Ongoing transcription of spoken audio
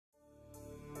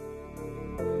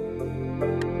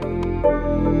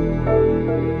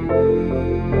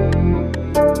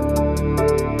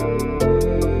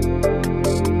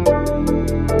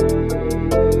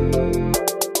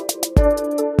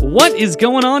is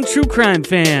going on, true crime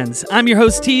fans? I'm your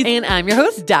host, Heath. And I'm your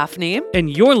host, Daphne.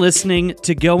 And you're listening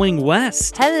to Going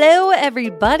West. Hello,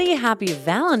 everybody. Happy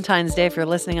Valentine's Day if you're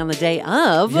listening on the day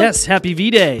of. Yes, happy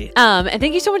V-Day. And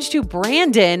thank you so much to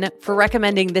Brandon for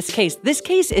recommending this case. This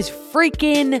case is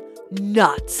freaking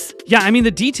nuts. Yeah, I mean,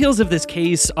 the details of this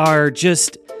case are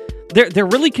just... They're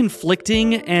really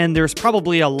conflicting, and there's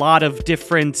probably a lot of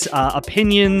different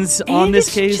opinions on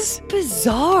this case. It's just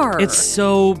bizarre. It's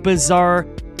so bizarre.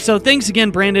 So thanks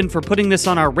again, Brandon, for putting this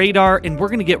on our radar, and we're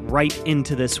going to get right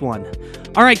into this one.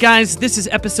 All right, guys, this is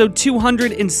episode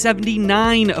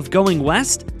 279 of Going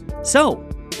West. So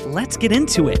let's get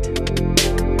into it.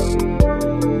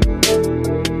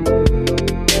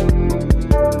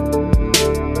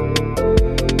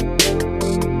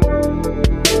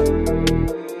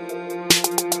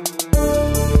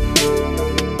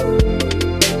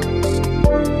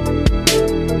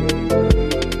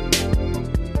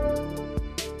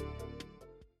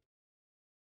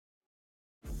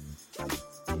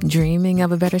 Dreaming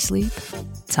of a better sleep?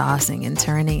 Tossing and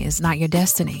turning is not your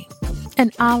destiny.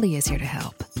 And Ollie is here to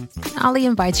help. Ollie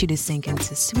invites you to sink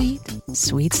into sweet,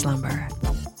 sweet slumber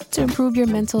to improve your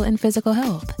mental and physical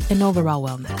health and overall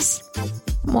wellness.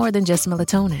 More than just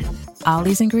melatonin,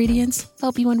 Ollie's ingredients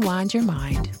help you unwind your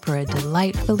mind for a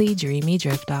delightfully dreamy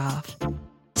drift off.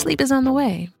 Sleep is on the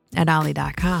way at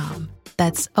Ollie.com.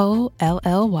 That's OLLY.com.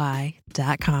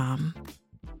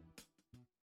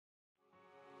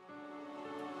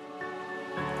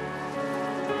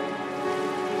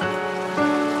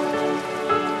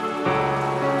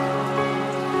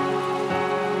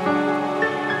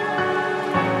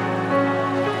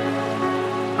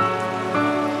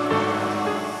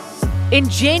 In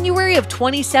January of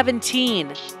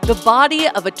 2017, the body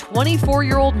of a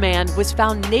 24-year-old man was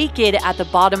found naked at the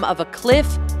bottom of a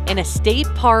cliff in a state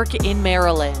park in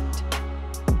Maryland.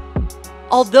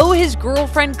 Although his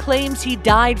girlfriend claims he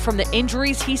died from the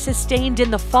injuries he sustained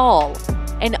in the fall,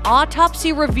 an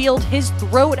autopsy revealed his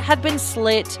throat had been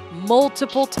slit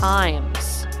multiple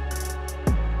times.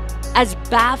 As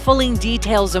baffling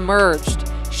details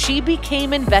emerged, she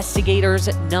became investigators'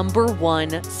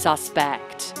 #1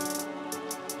 suspect.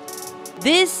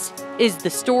 This is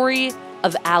the story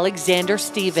of Alexander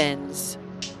Stevens.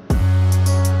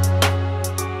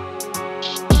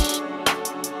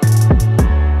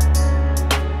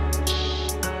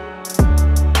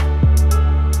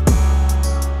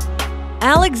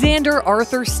 Alexander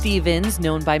Arthur Stevens,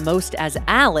 known by most as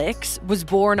Alex, was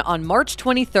born on March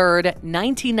 23,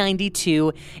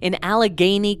 1992 in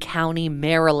Allegheny County,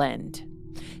 Maryland.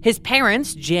 His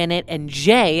parents, Janet and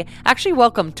Jay, actually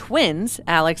welcomed twins,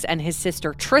 Alex and his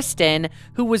sister Tristan,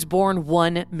 who was born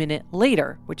 1 minute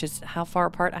later, which is how far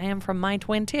apart I am from my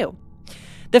twin too.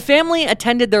 The family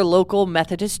attended their local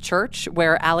Methodist church,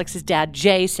 where Alex's dad,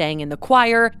 Jay, sang in the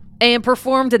choir and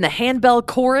performed in the handbell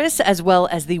chorus as well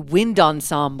as the wind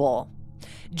ensemble.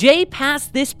 Jay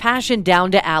passed this passion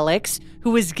down to Alex, who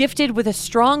was gifted with a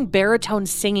strong baritone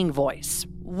singing voice.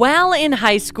 While in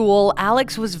high school,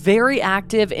 Alex was very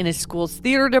active in his school's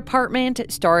theater department,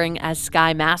 starring as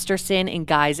Sky Masterson in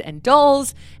Guys and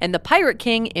Dolls and the Pirate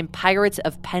King in Pirates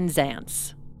of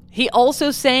Penzance. He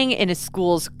also sang in his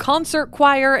school's concert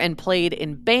choir and played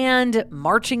in band,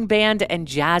 marching band, and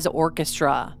jazz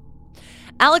orchestra.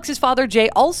 Alex's father, Jay,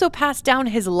 also passed down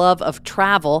his love of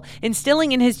travel,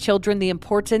 instilling in his children the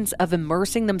importance of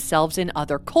immersing themselves in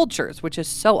other cultures, which is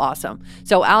so awesome.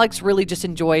 So Alex really just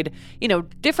enjoyed,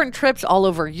 different trips all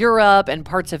over Europe and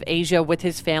parts of Asia with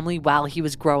his family while he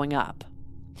was growing up.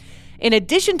 In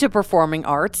addition to performing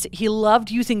arts, he loved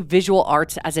using visual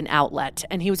arts as an outlet,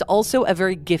 and he was also a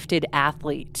very gifted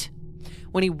athlete.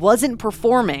 When he wasn't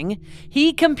performing,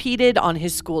 he competed on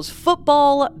his school's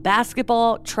football,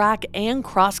 basketball, track, and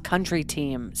cross-country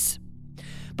teams.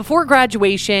 Before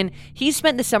graduation, he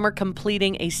spent the summer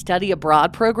completing a study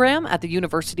abroad program at the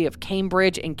University of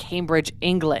Cambridge in Cambridge,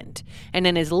 England. And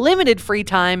in his limited free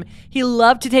time, he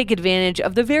loved to take advantage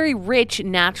of the very rich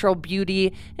natural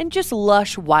beauty and just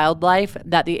lush wildlife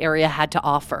that the area had to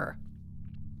offer.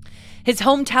 His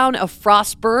hometown of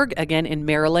Frostburg, again in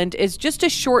Maryland, is just a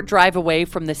short drive away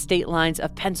from the state lines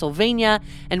of Pennsylvania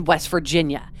and West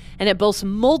Virginia, and it boasts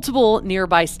multiple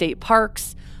nearby state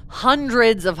parks,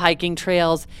 hundreds of hiking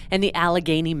trails, and the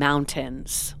Allegheny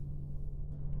Mountains.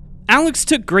 Alex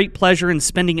took great pleasure in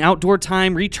spending outdoor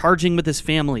time recharging with his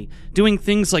family, doing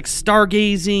things like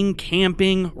stargazing,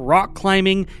 camping, rock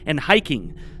climbing, and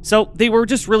hiking. So they were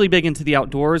just really big into the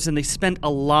outdoors, and they spent a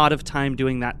lot of time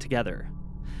doing that together.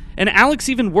 And Alex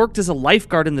even worked as a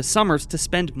lifeguard in the summers to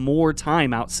spend more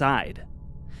time outside.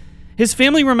 His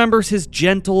family remembers his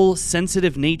gentle,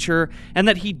 sensitive nature and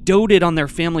that he doted on their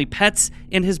family pets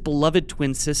and his beloved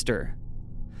twin sister.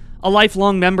 A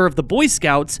lifelong member of the Boy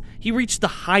Scouts, he reached the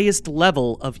highest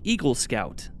level of Eagle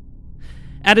Scout.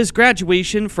 At his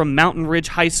graduation from Mountain Ridge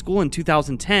High School in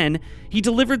 2010, he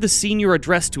delivered the senior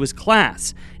address to his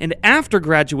class, and after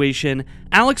graduation,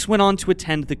 Alex went on to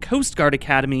attend the Coast Guard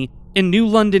Academy in New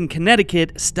London,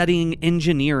 Connecticut, studying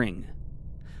engineering.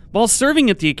 While serving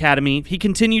at the academy, he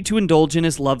continued to indulge in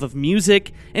his love of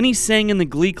music, and he sang in the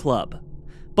Glee Club.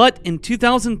 But in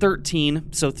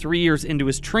 2013, so 3 years into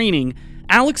his training,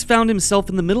 Alex found himself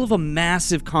in the middle of a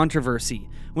massive controversy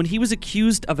when he was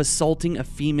accused of assaulting a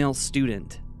female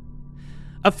student.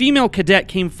 A female cadet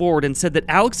came forward and said that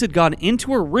Alex had gone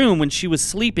into her room when she was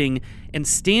sleeping and,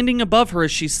 standing above her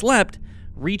as she slept,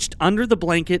 reached under the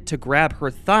blanket to grab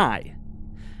her thigh.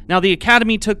 Now, the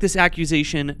academy took this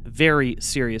accusation very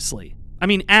seriously. I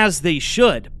mean, as they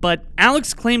should, but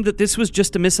Alex claimed that this was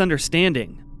just a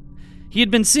misunderstanding. He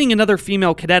had been seeing another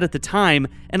female cadet at the time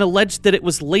and alleged that it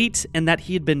was late and that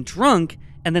he had been drunk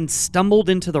and then stumbled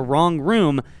into the wrong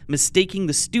room, mistaking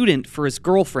the student for his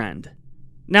girlfriend.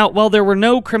 Now, while there were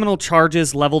no criminal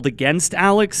charges leveled against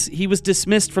Alex, he was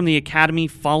dismissed from the academy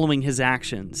following his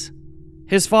actions.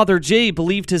 His father, Jay,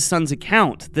 believed his son's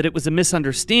account, that it was a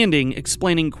misunderstanding,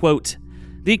 explaining, quote,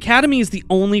 "The academy is the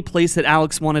only place that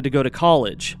Alex wanted to go to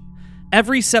college.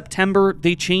 Every September,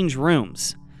 they change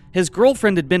rooms. His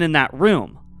girlfriend had been in that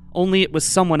room, only it was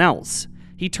someone else.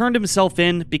 He turned himself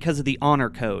in because of the honor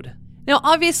code." Now,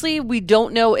 obviously, we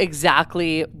don't know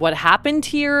exactly what happened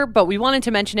here, but we wanted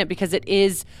to mention it because it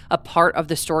is a part of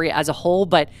the story as a whole.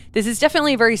 But this is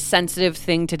definitely a very sensitive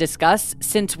thing to discuss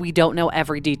since we don't know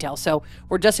every detail. So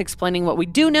we're just explaining what we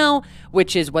do know,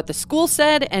 which is what the school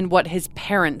said and what his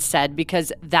parents said,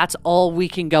 because that's all we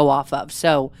can go off of.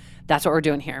 So that's what we're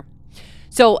doing here.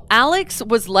 So Alex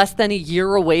was less than a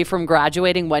year away from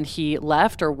graduating when he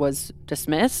left or was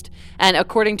dismissed. And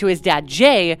according to his dad,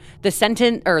 Jay, the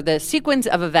sequence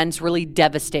of events really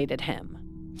devastated him.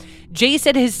 Jay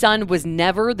said his son was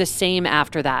never the same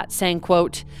after that, saying,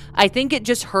 quote, "I think it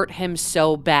just hurt him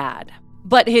so bad."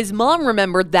 But his mom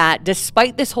remembered that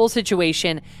despite this whole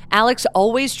situation, Alex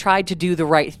always tried to do the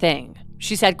right thing.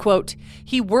 She said, quote,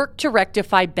 "He worked to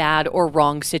rectify bad or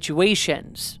wrong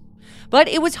situations." But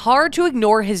it was hard to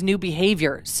ignore his new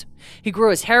behaviors. He grew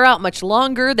his hair out much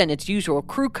longer than its usual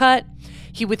crew cut.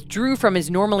 He withdrew from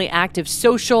his normally active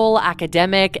social,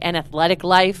 academic, and athletic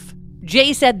life.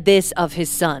 Jay said this of his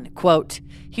son, quote,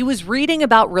 "He was reading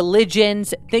about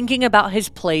religions, thinking about his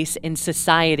place in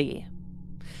society."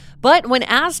 But when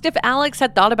asked if Alex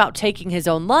had thought about taking his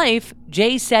own life,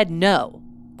 Jay said no.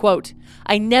 Quote,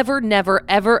 "I never,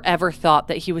 ever thought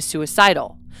that he was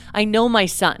suicidal. I know my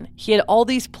son. He had all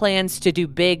these plans to do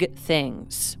big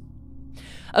things."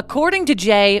 According to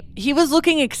Jay, he was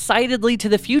looking excitedly to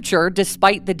the future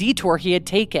despite the detour he had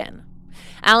taken.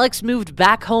 Alex moved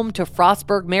back home to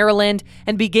Frostburg, Maryland,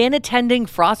 and began attending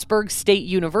Frostburg State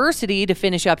University to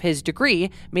finish up his degree,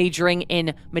 majoring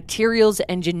in materials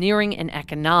engineering and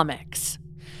economics.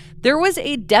 There was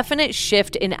a definite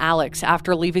shift in Alex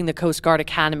after leaving the Coast Guard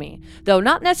Academy, though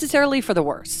not necessarily for the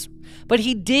worse. But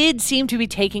he did seem to be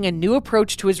taking a new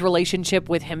approach to his relationship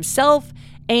with himself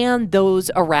and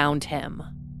those around him.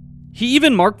 He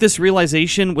even marked this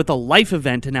realization with a life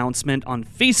event announcement on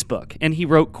Facebook, and he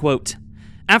wrote, quote,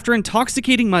 "After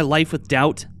intoxicating my life with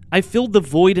doubt, I filled the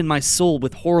void in my soul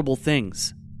with horrible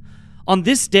things. On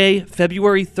this day,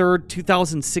 February 3rd,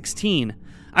 2016,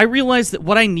 I realized that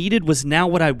what I needed was now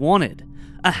what I wanted.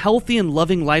 A healthy and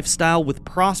loving lifestyle with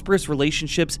prosperous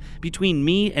relationships between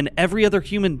me and every other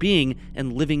human being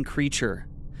and living creature.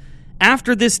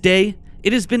 After this day,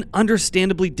 it has been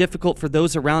understandably difficult for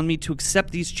those around me to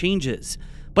accept these changes,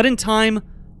 but in time,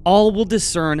 all will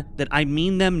discern that I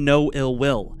mean them no ill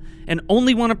will, and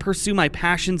only want to pursue my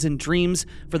passions and dreams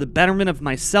for the betterment of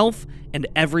myself and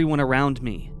everyone around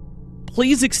me.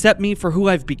 Please accept me for who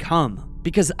I've become,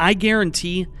 because I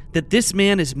guarantee that this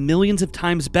man is millions of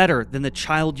times better than the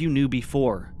child you knew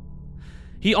before."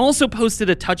 He also posted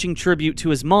a touching tribute to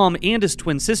his mom and his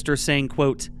twin sister, saying,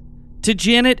 quote, "To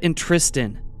Janet and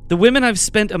Tristan, the women I've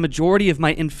spent a majority of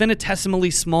my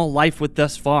infinitesimally small life with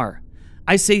thus far,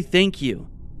 I say thank you.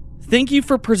 Thank you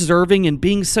for preserving and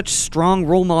being such strong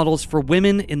role models for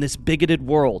women in this bigoted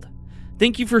world.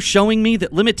 Thank you for showing me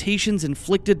that limitations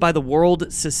inflicted by the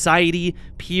world, society,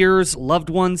 peers,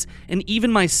 loved ones, and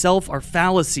even myself are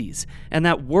fallacies, and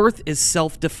that worth is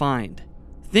self-defined.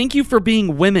 Thank you for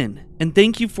being women, and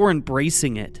thank you for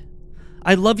embracing it.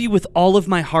 I love you with all of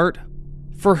my heart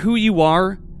for who you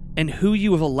are and who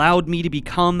you have allowed me to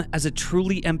become as a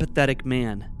truly empathetic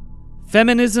man.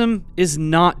 Feminism is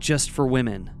not just for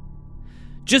women.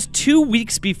 Just 2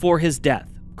 weeks before his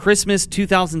death, Christmas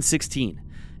 2016,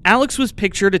 Alex was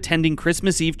pictured attending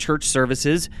Christmas Eve church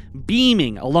services,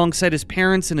 beaming alongside his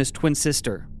parents and his twin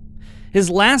sister. His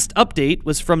last update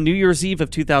was from New Year's Eve of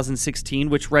 2016,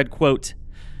 which read, quote,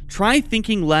 "Try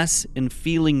thinking less and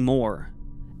feeling more."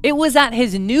 It was at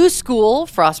his new school,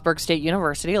 Frostburg State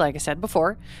University, like I said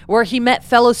before, where he met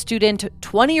fellow student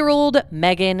 20-year-old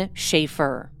Megan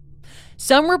Schaefer.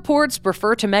 Some reports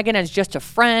refer to Megan as just a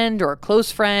friend or a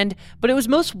close friend, but it was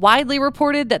most widely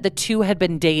reported that the two had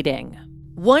been dating.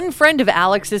 One friend of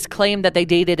Alex's claimed that they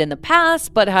dated in the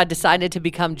past, but had decided to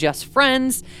become just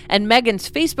friends, and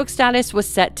Megan's Facebook status was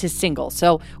set to single.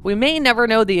 So we may never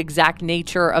know the exact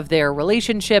nature of their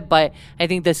relationship, but I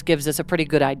think this gives us a pretty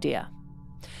good idea.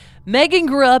 Megan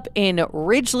grew up in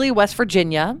Ridgely, West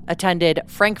Virginia, attended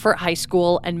Frankfort High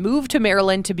School, and moved to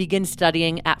Maryland to begin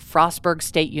studying at Frostburg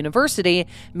State University,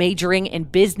 majoring in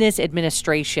business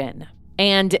administration.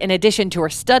 And in addition to her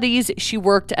studies, she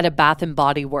worked at a Bath &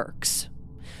 Body Works.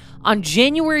 On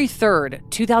January 3rd,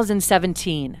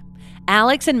 2017,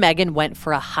 Alex and Megan went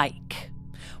for a hike.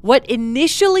 What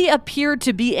initially appeared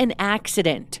to be an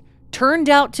accident turned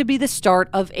out to be the start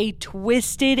of a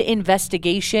twisted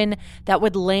investigation that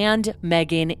would land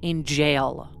Megan in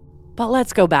jail. But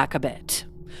let's go back a bit.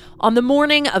 On the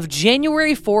morning of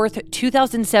January 4th,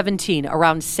 2017,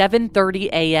 around 7:30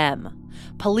 a.m.,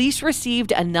 police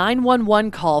received a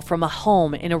 911 call from a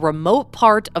home in a remote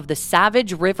part of the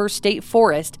Savage River State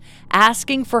Forest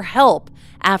asking for help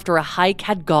after a hike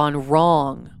had gone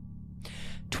wrong.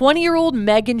 20-year-old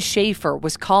Megan Schaefer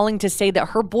was calling to say that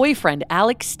her boyfriend,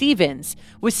 Alex Stevens,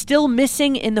 was still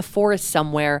missing in the forest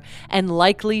somewhere and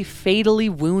likely fatally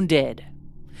wounded.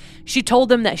 She told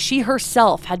them that she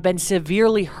herself had been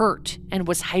severely hurt and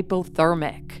was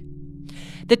hypothermic.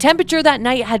 The temperature that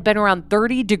night had been around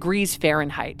 30 degrees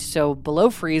Fahrenheit, so below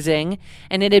freezing,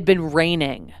 and it had been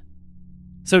raining.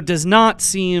 So it does not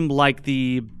seem like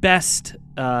the best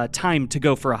time to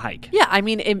go for a hike. Yeah, I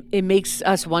mean, it makes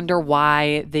us wonder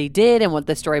why they did and what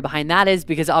the story behind that is,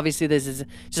 because obviously this is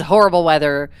just horrible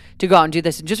weather to go out and do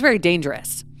this and just very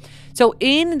dangerous. So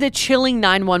in the chilling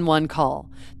 911 call,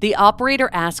 the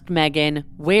operator asked Megan,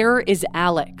 "Where is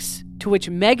Alex?" To which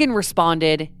Megan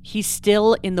responded, "He's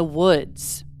still in the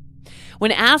woods."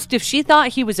 When asked if she thought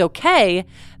he was okay,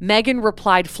 Megan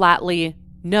replied flatly,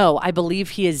 "No, I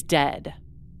believe he is dead."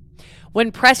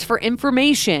 When pressed for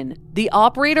information, the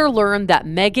operator learned that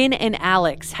Megan and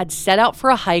Alex had set out for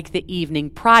a hike the evening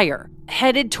prior,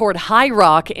 headed toward High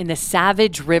Rock in the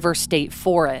Savage River State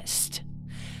Forest.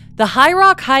 The High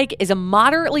Rock hike is a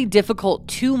moderately difficult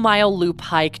 2-mile loop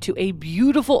hike to a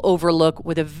beautiful overlook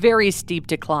with a very steep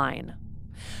decline.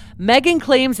 Megan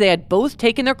claims they had both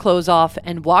taken their clothes off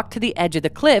and walked to the edge of the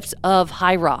cliffs of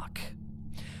High Rock.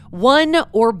 One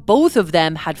or both of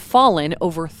them had fallen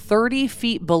over 30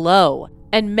 feet below,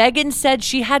 and Megan said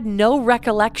she had no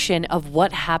recollection of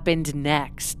what happened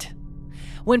next.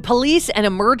 When police and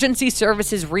emergency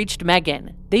services reached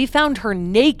Megan, they found her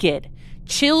naked,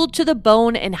 chilled to the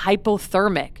bone and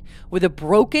hypothermic, with a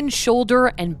broken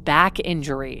shoulder and back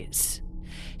injuries.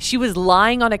 She was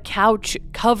lying on a couch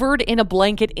covered in a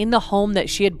blanket in the home that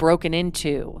she had broken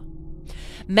into.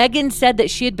 Megan said that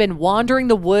she had been wandering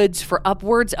the woods for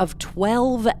upwards of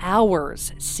 12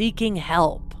 hours seeking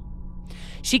help.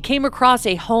 She came across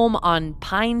a home on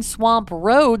Pine Swamp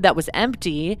Road that was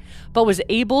empty, but was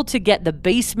able to get the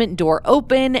basement door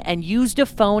open and used a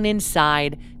phone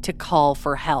inside to call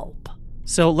for help.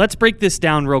 So let's break this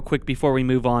down real quick before we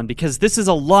move on, because this is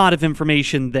a lot of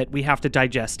information that we have to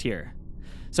digest here.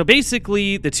 So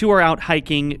basically, the two are out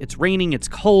hiking, it's raining, it's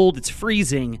cold, it's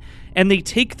freezing, and they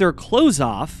take their clothes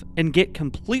off and get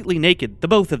completely naked, the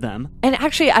both of them. And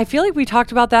actually, I feel like we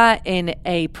talked about that in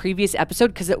a previous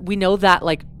episode, because we know that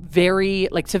very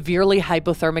severely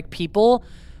hypothermic people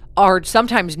are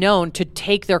sometimes known to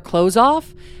take their clothes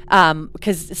off,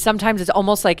 because sometimes it's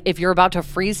almost like if you're about to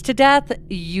freeze to death,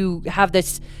 you have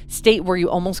this state where you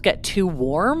almost get too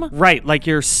warm. Right, like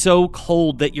you're so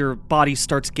cold that your body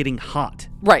starts getting hot.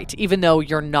 Right, even though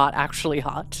you're not actually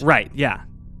hot. Right, yeah.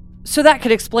 So that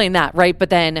could explain that, right? But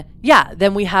then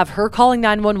we have her calling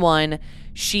 911.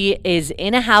 She is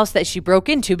in a house that she broke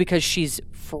into because she's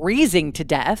freezing to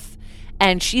death.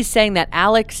 And she's saying that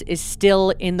Alex is still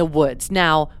in the woods.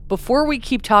 Now, before we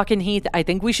keep talking, Heath, I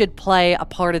think we should play a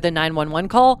part of the 911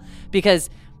 call, because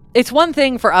it's one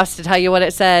thing for us to tell you what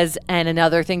it says and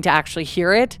another thing to actually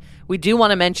hear it. We do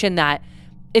want to mention that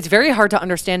It's very hard to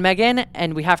understand Megan,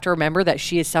 and we have to remember that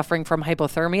she is suffering from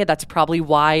hypothermia. That's probably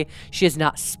why she is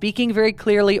not speaking very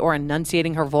clearly or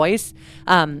enunciating her voice.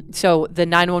 So the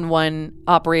 911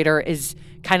 operator is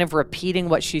kind of repeating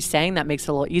what she's saying. That makes it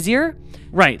a little easier.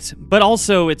 Right. But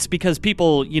also it's because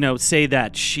people, say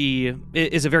that she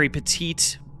is a very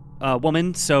petite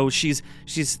woman. So she's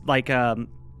like,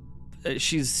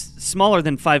 she's smaller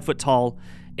than 5 foot tall.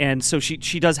 And so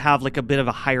she does have like a bit of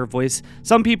a higher voice.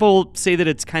 Some people say that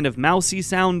it's kind of mousy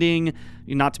sounding,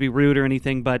 not to be rude or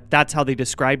anything, but that's how they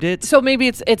described it. So maybe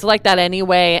it's like that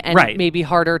anyway, and right. maybe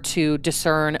harder to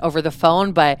discern over the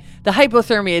phone, but the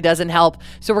hypothermia doesn't help.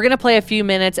 So we're going to play a few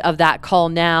minutes of that call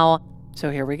now. So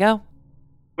here we go.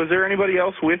 Was there anybody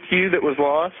else with you that was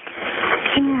lost?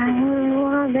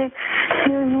 Yeah,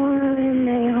 there's one other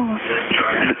male.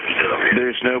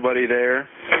 There's nobody there?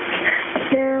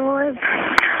 There was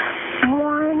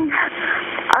one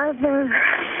other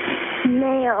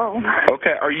male.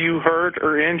 Okay, are you hurt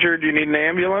or injured? Do you need an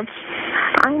ambulance?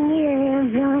 I need an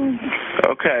ambulance.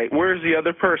 Okay, where's the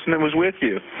other person that was with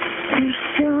you? They're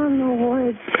still in the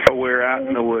woods. Oh, we're out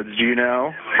in the woods, do you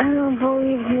know? I don't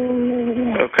believe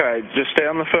you. Okay, just stay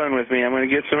on the phone with me. I'm going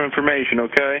to get some information,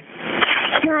 okay?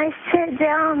 Can I sit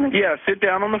down? Yeah, sit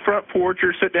down on the front porch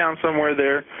or sit down somewhere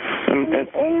there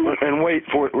and wait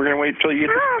for it. We're going to wait till you...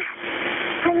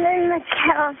 I'm in the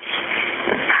couch.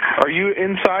 Are you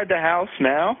inside the house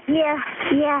now? Yeah.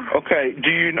 Okay,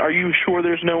 are you sure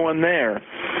there's no one there?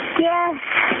 Yes.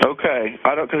 Okay,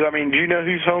 do you know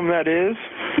whose home that is?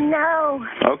 No.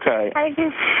 Okay. I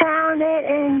just found it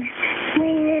and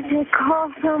needed to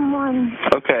call someone.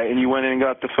 Okay, and you went in and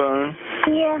got the phone?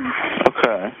 Yeah.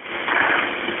 Okay.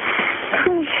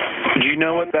 Do you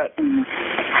know what that...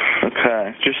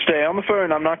 Okay, just stay on the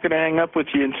phone. I'm not going to hang up with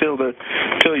you until we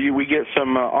get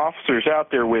some officers out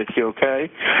there with you, okay?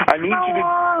 I need you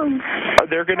to...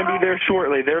 They're going to be there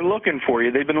shortly. They're looking for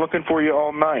you. They've been looking for you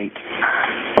all night,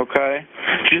 okay?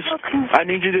 I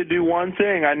need you to do one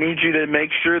thing. I need you to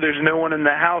make sure there's no one in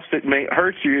the house that may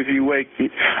hurt you if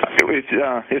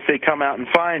they come out and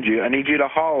find you. I need you to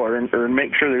holler or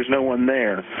make sure there's no one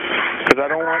there, because I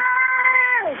don't want...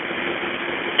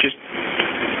 Just...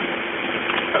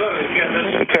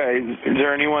 Okay, is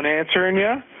there anyone answering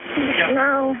you?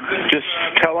 No. Just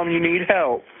tell them you need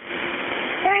help.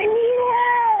 I need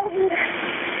help.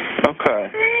 Okay.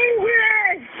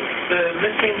 The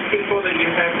missing people that you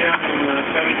have down in the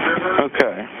Savage River.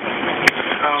 Okay.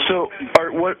 So,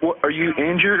 are you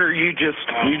injured, or you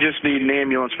just need an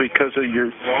ambulance because of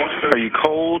your? Are you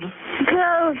cold?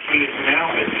 Both.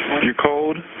 You're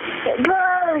cold.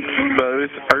 Both.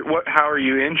 Both. How are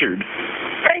you injured?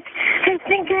 I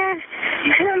think I have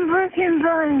some broken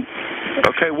bones.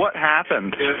 Okay, what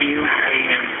happened? I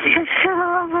fell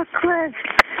off a cliff.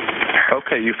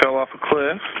 Okay, you fell off a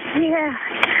cliff? Yeah.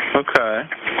 Okay.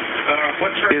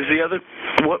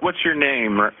 What's your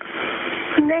name?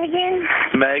 Megan.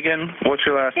 Megan? What's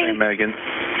your last name, Megan?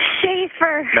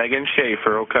 Schaefer. Megan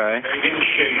Schaefer, okay. Megan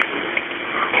Schaefer.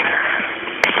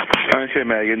 Okay,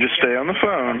 Megan, just stay on the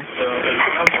phone.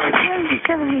 I'm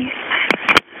sorry.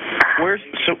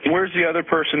 Where's the other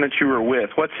person that you were with?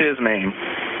 What's his name?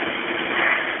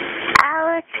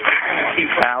 Alex.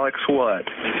 Alex what?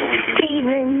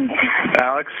 Stevens.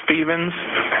 Alex Stevens?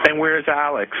 And where's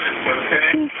Alex?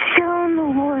 He's still in the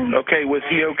woods. Okay, was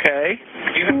he okay?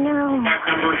 No.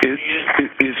 Is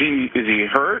he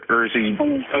hurt, or is he...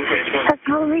 I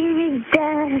believe he's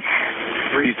dead.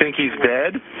 You think he's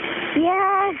dead?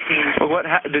 Yes. Well,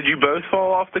 did you both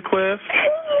fall off the cliff? Yes.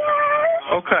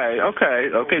 Okay,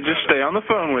 just stay on the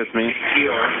phone with me.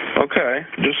 Okay,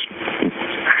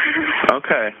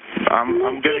 okay.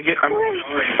 I'm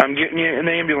getting you an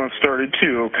ambulance started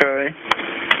too, okay?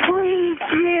 Please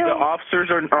do. The officers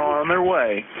are on their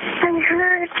way. I'm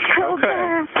hurt so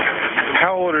bad.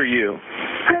 How old are you?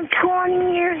 I'm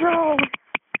 20 years old.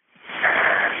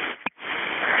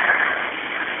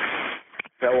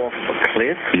 Fell off a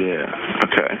cliff? Yeah,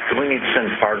 okay. We need to send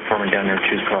the fire department down there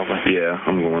too, probably. Yeah,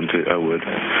 I'm going to. I would.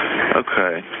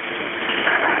 Okay.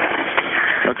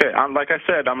 Okay, like I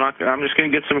said, I'm just going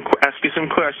to ask you some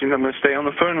questions. I'm going to stay on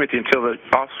the phone with you until the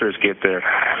officers get there.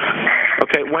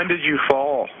 Okay, when did you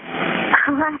fall?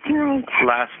 Last night.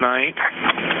 Last night?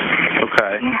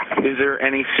 Okay. Is there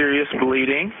any serious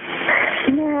bleeding?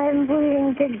 No, I'm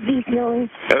bleeding to deep nose.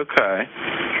 Okay.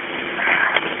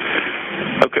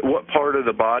 Okay, what part of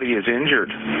the body is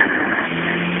injured?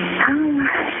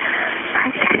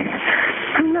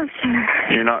 I'm not sure.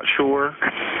 You're not sure?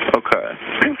 Okay.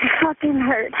 It fucking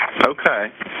hurts.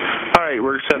 Okay. All right,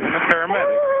 we're sending the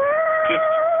paramedic.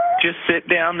 Just sit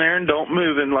down there and don't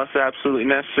move unless absolutely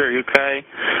necessary, okay?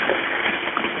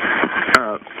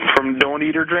 don't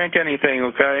eat or drink anything,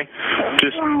 okay?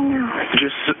 Just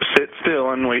sit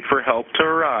still and wait for help to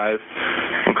arrive,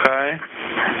 okay?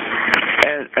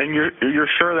 And you're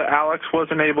sure that Alex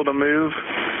wasn't able to move?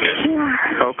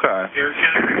 Yeah. Okay.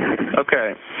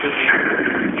 Okay.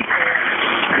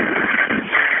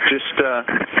 Just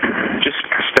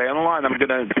stay on the line. I'm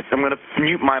gonna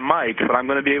mute my mic, but I'm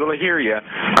gonna be able to hear you.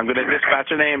 I'm gonna dispatch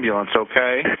an ambulance,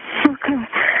 okay? Okay.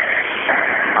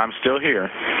 I'm still here.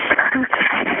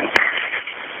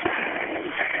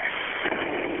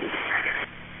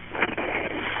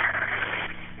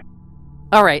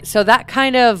 All right, so that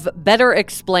kind of better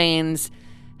explains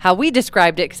how we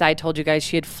described it, because I told you guys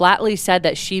she had flatly said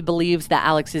that she believes that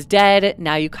Alex is dead.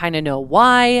 Now you kind of know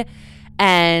why.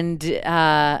 And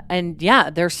yeah,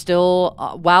 they're still,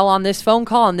 while on this phone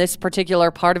call, on this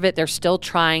particular part of it, they're still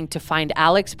trying to find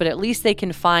Alex, but at least they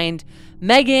can find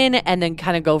Megan and then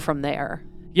kind of go from there.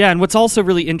 Yeah, and what's also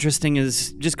really interesting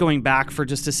is, just going back for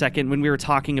just a second, when we were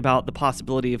talking about the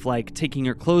possibility of like taking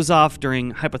your clothes off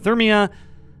during hypothermia,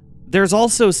 there's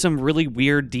also some really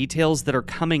weird details that are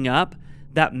coming up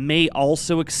that may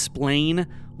also explain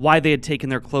why they had taken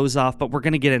their clothes off, but we're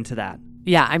going to get into that.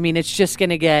 Yeah, I mean, it's just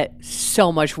going to get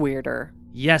so much weirder.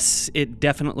 Yes, it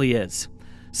definitely is.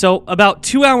 So, about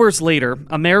 2 hours later,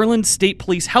 a Maryland State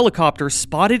Police helicopter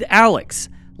spotted Alex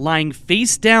lying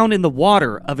face down in the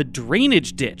water of a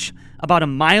drainage ditch about 1.5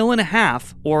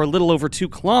 miles, or a little over 2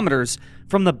 kilometers,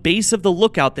 from the base of the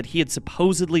lookout that he had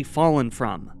supposedly fallen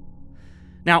from.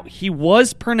 Now, he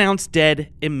was pronounced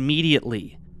dead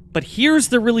immediately, but here's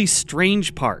the really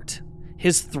strange part.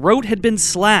 His throat had been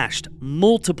slashed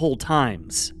multiple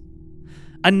times.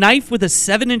 A knife with a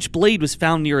 7-inch blade was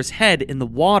found near his head in the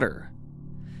water.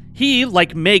 He,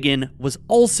 like Megan, was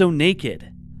also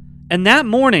naked. And that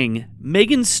morning,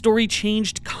 Megan's story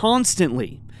changed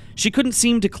constantly. She couldn't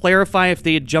seem to clarify if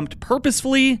they had jumped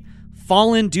purposefully,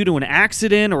 fallen due to an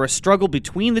accident or a struggle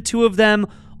between the two of them,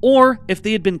 or if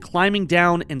they had been climbing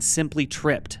down and simply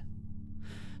tripped.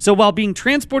 So while being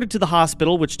transported to the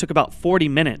hospital, which took about 40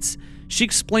 minutes, she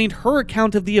explained her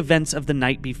account of the events of the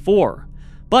night before,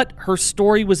 but her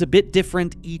story was a bit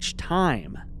different each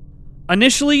time.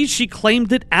 Initially, she claimed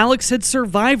that Alex had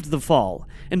survived the fall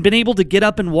and been able to get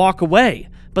up and walk away,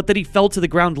 but that he fell to the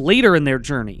ground later in their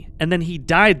journey, and then he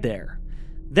died there.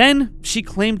 Then, she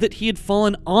claimed that he had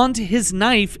fallen onto his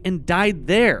knife and died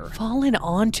there. Fallen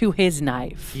onto his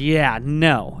knife? Yeah,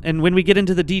 no. And when we get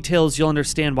into the details, you'll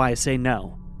understand why I say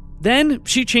no. Then,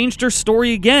 she changed her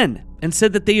story again and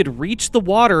said that they had reached the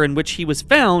water in which he was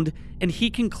found, and he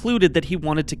concluded that he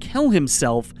wanted to kill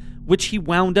himself, which he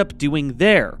wound up doing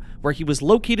there, where he was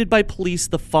located by police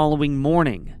the following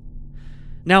morning.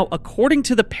 Now, according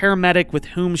to the paramedic with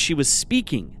whom she was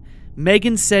speaking,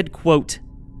 Megan said, quote,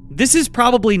 "This is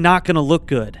probably not going to look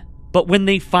good, but when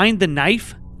they find the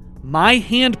knife, my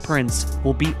handprints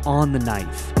will be on the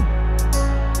knife."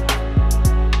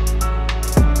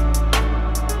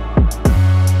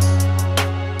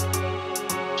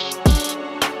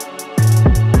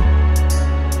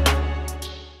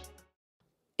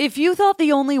 If you thought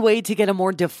the only way to get a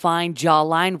more defined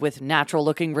jawline with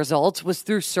natural-looking results was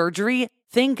through surgery,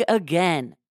 think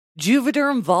again.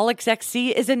 Juvederm Volux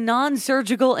XC is a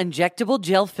non-surgical injectable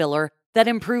gel filler that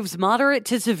improves moderate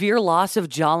to severe loss of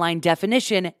jawline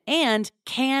definition and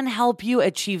can help you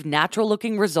achieve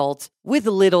natural-looking results with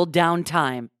little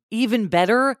downtime. Even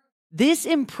better, this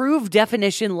improved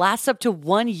definition lasts up to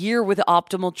 1 year with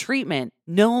optimal treatment.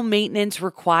 No maintenance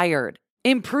required.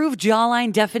 Improve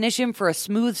jawline definition for a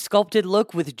smooth, sculpted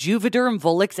look with Juvederm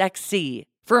Volux XC.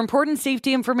 For important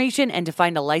safety information and to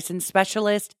find a licensed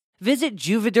specialist, visit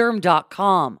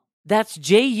Juvederm.com. That's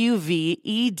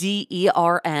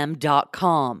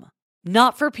JUVEDERM.com.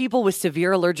 Not for people with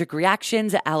severe allergic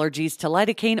reactions, allergies to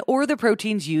lidocaine, or the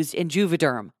proteins used in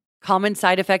Juvederm. Common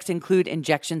side effects include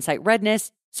injection site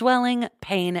redness, swelling,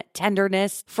 pain,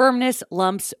 tenderness, firmness,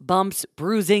 lumps, bumps,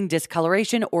 bruising,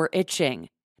 discoloration, or itching.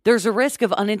 There's a risk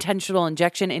of unintentional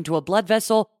injection into a blood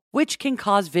vessel, which can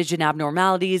cause vision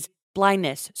abnormalities,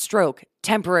 blindness, stroke,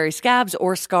 temporary scabs,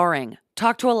 or scarring.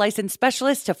 Talk to a licensed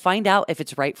specialist to find out if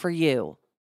it's right for you.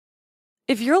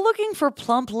 If you're looking for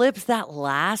plump lips that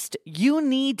last, you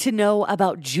need to know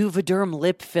about Juvederm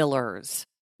lip fillers.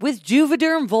 With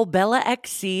Juvederm Volbella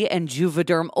XC and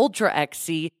Juvederm Ultra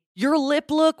XC, your lip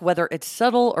look, whether it's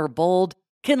subtle or bold,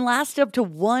 can last up to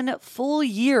 1 full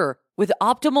year with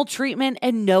optimal treatment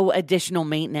and no additional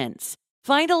maintenance.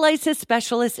 Find a licensed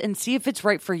specialist and see if it's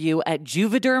right for you at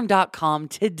Juvederm.com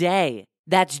today.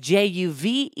 That's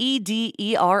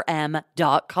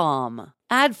JUVEDERM.com.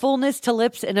 Add fullness to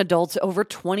lips in adults over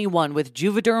 21 with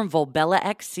Juvederm Volbella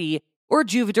XC or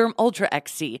Juvederm Ultra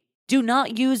XC. Do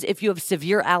not use if you have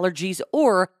severe allergies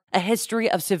or a history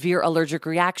of severe allergic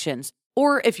reactions,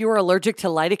 or if you are allergic to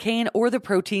lidocaine or the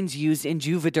proteins used in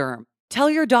Juvederm. Tell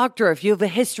your doctor if you have a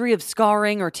history of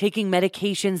scarring or taking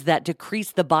medications that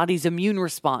decrease the body's immune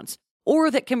response or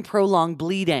that can prolong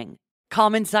bleeding.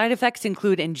 Common side effects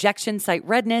include injection site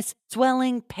redness,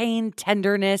 swelling, pain,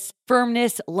 tenderness,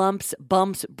 firmness, lumps,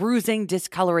 bumps, bruising,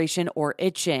 discoloration, or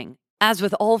itching. As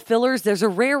with all fillers, there's a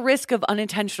rare risk of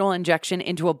unintentional injection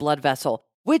into a blood vessel,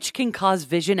 which can cause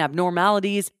vision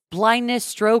abnormalities, blindness,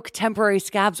 stroke, temporary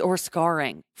scabs, or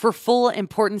scarring. For full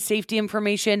important safety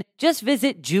information, just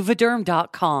visit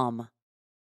Juvederm.com.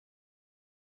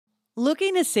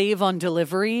 Looking to save on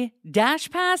delivery?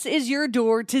 DashPass is your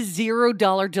door to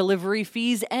 $0 delivery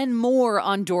fees and more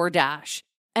on DoorDash.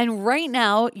 And right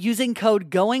now, using code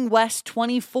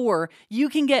GOINGWEST24, you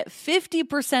can get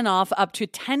 50% off up to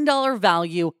 $10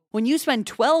 value when you spend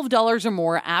 $12 or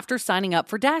more after signing up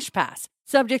for DashPass.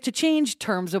 Subject to change,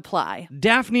 terms apply.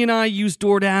 Daphne and I use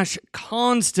DoorDash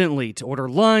constantly to order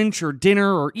lunch or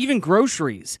dinner or even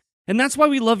groceries. And that's why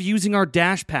we love using our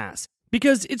Dash Pass,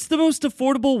 because it's the most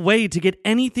affordable way to get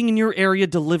anything in your area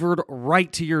delivered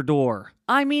right to your door.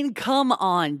 I mean, come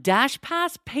on.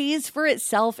 DashPass pays for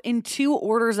itself in 2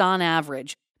 orders on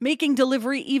average, making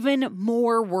delivery even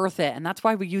more worth it. And that's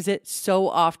why we use it so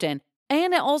often.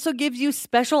 And it also gives you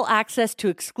special access to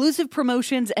exclusive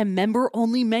promotions and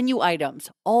member-only menu items,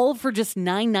 all for just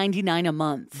 $9.99 a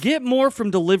month. Get more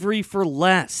from delivery for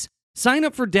less. Sign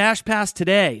up for Dash Pass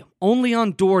today, only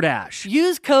on DoorDash.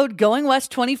 Use code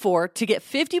GOINGWEST24 to get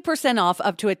 50% off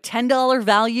up to a $10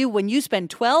 value when you spend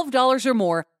 $12 or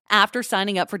more after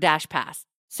signing up for Dash Pass.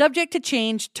 Subject to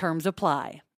change, terms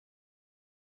apply.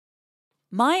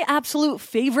 My absolute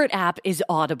favorite app is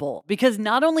Audible, because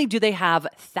not only do they have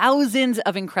thousands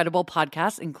of incredible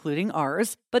podcasts, including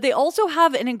ours, but they also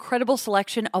have an incredible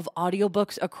selection of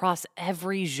audiobooks across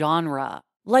every genre.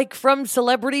 Like from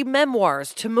celebrity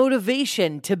memoirs to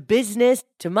motivation to business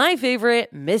to my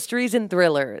favorite, mysteries and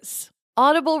thrillers.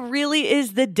 Audible really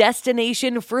is the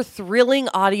destination for thrilling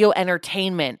audio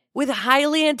entertainment, with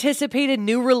highly anticipated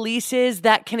new releases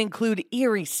that can include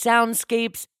eerie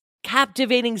soundscapes,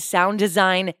 captivating sound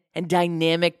design, and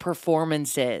dynamic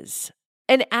performances.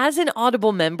 And as an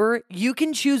Audible member, you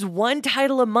can choose one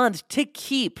title a month to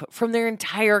keep from their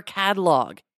entire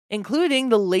catalog, including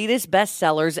the latest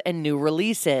bestsellers and new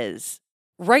releases.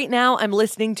 Right now, I'm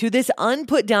listening to this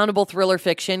unputdownable thriller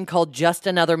fiction called Just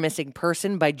Another Missing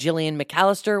Person by Gillian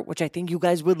McAllister, which I think you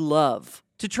guys would love.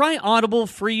 To try Audible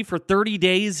free for 30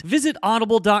 days, visit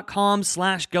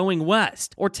audible.com/goingwest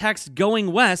or text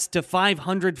Going West to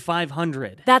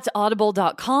 500-500. That's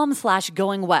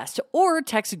audible.com/goingwest or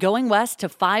text Going West to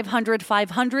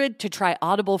 500-500 to try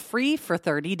Audible free for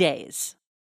 30 days.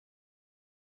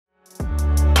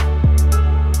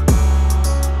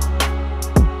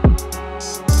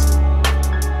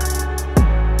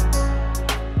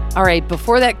 All right,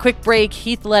 before that quick break,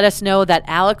 Heath let us know that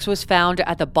Alex was found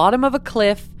at the bottom of a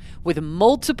cliff with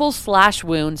multiple slash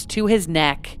wounds to his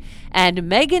neck. And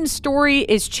Megan's story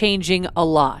is changing a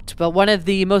lot. But one of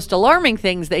the most alarming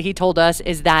things that he told us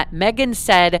is that Megan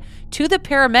said to the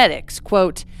paramedics,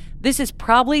 quote, "This is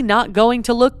probably not going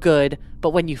to look good, but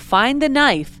when you find the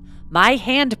knife, my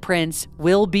handprints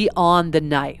will be on the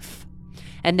knife."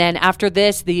 And then after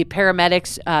this, the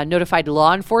paramedics notified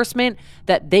law enforcement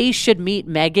that they should meet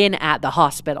Megan at the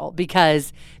hospital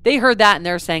because they heard that and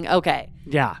they're saying, okay,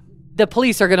 yeah, the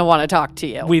police are going to want to talk to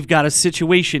you. We've got a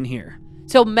situation here.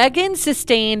 So Megan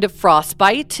sustained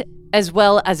frostbite as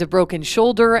well as a broken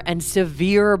shoulder and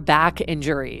severe back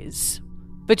injuries.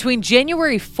 Between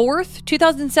January 4th,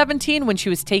 2017, when she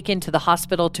was taken to the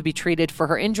hospital to be treated for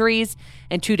her injuries,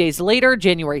 and 2 days later,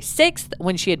 January 6th,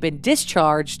 when she had been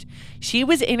discharged, she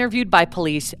was interviewed by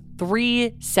police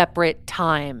 3 separate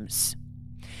times.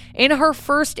 In her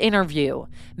first interview,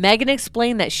 Megan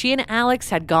explained that she and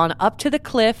Alex had gone up to the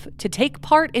cliff to take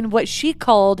part in what she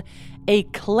called a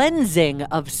cleansing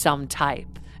of some type.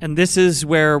 And this is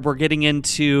where we're getting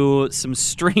into some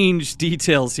strange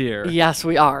details here. Yes,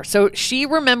 we are. So she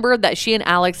remembered that she and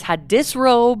Alex had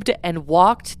disrobed and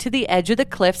walked to the edge of the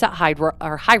cliffs at High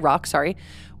Rock,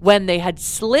 when they had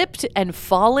slipped and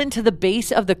fallen to the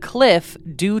base of the cliff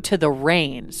due to the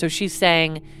rain. So she's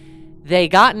saying they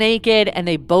got naked and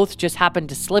they both just happened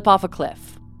to slip off a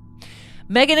cliff.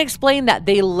 Megan explained that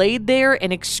they laid there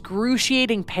in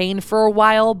excruciating pain for a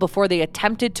while before they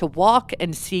attempted to walk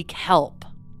and seek help.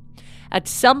 At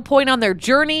some point on their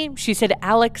journey, she said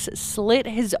Alex slit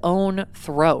his own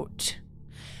throat.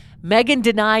 Megan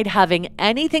denied having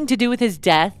anything to do with his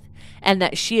death and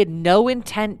that she had no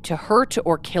intent to hurt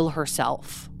or kill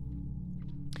herself.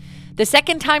 The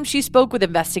second time she spoke with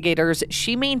investigators,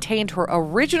 she maintained her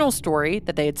original story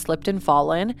that they had slipped and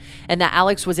fallen, and that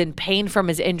Alex was in pain from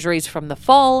his injuries from the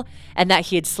fall, and that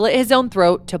he had slit his own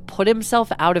throat to put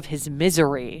himself out of his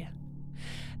misery.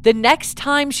 The next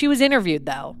time she was interviewed,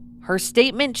 though, her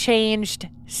statement changed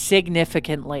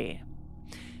significantly.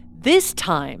 This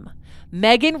time,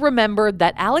 Megan remembered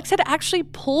that Alex had actually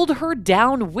pulled her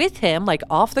down with him, like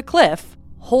off the cliff,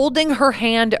 holding her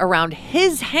hand around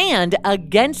his hand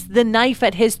against the knife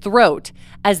at his throat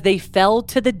as they fell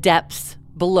to the depths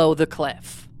below the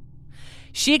cliff.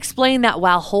 She explained that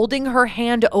while holding her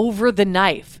hand over the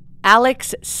knife,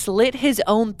 Alex slit his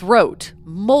own throat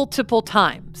multiple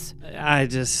times.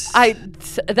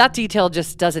 That detail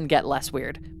just doesn't get less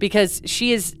weird, because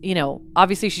she is,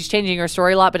 obviously she's changing her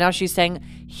story a lot, but now she's saying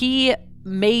he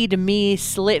made me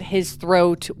slit his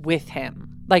throat with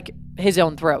him, like his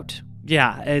own throat.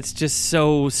 Yeah, it's just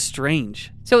so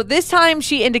strange. So this time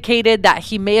she indicated that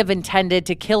he may have intended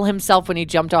to kill himself when he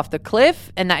jumped off the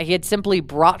cliff, and that he had simply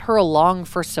brought her along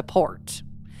for support.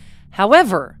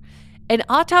 However, an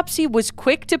autopsy was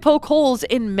quick to poke holes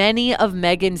in many of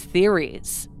Megan's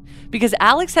theories, because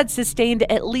Alex had sustained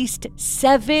at least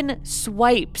 7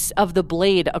 swipes of the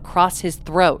blade across his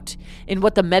throat in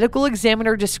what the medical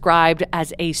examiner described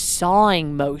as a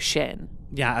sawing motion.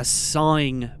 Yeah, a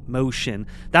sawing motion.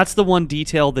 That's the one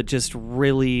detail that just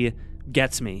really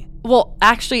gets me. Well,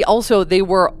 actually, also, they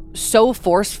were so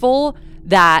forceful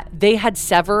that they had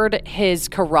severed his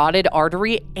carotid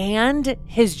artery and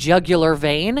his jugular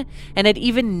vein, and had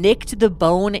even nicked the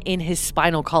bone in his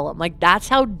spinal column. Like, that's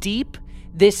how deep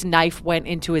this knife went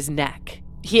into his neck.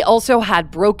 He also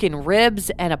had broken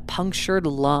ribs and a punctured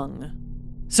lung.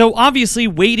 So obviously,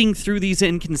 wading through these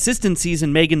inconsistencies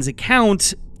in Megan's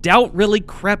account, doubt really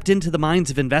crept into the minds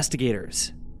of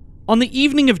investigators. On the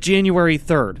evening of January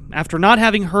 3rd, after not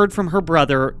having heard from her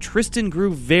brother, Tristan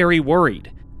grew very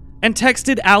worried and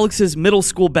texted Alex's middle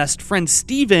school best friend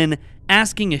Steven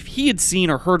asking if he had seen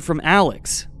or heard from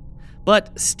Alex.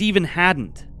 But Steven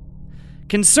hadn't.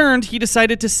 Concerned, he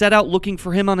decided to set out looking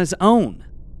for him on his own.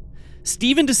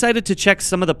 Steven decided to check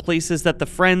some of the places that the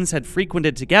friends had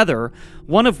frequented together,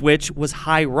 one of which was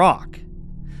High Rock.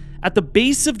 At the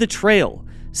base of the trail,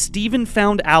 Steven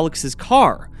found Alex's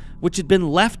car, which had been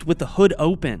left with the hood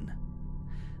open.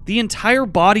 The entire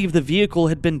body of the vehicle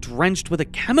had been drenched with a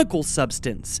chemical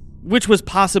substance, which was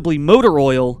possibly motor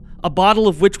oil, a bottle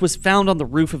of which was found on the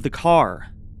roof of the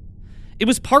car. It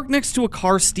was parked next to a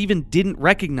car Steven didn't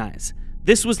recognize.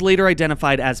 This was later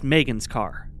identified as Megan's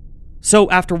car.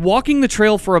 So after walking the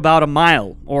trail for about a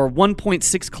mile, or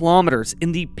 1.6 kilometers,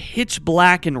 in the pitch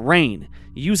black and rain,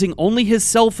 using only his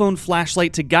cell phone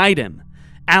flashlight to guide him,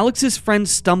 Alex's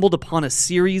friends stumbled upon a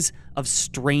series of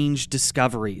strange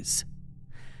discoveries.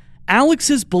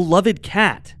 Alex's beloved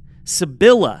cat,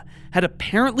 Sibylla, had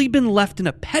apparently been left in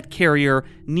a pet carrier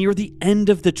near the end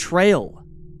of the trail.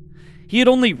 He had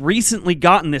only recently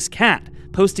gotten this cat,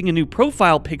 posting a new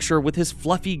profile picture with his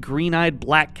fluffy green-eyed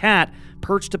black cat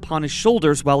perched upon his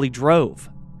shoulders while he drove.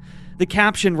 The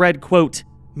caption read, quote,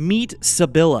 "Meet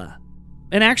Sibylla."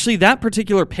 And actually, that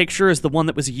particular picture is the one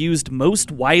that was used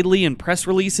most widely in press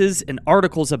releases and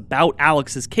articles about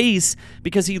Alex's case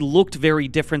because he looked very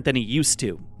different than he used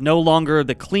to. No longer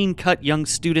the clean-cut young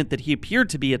student that he appeared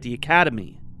to be at the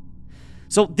academy.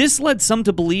 So this led some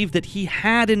to believe that he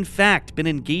had, in fact, been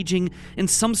engaging in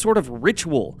some sort of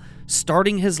ritual,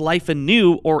 starting his life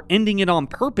anew or ending it on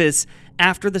purpose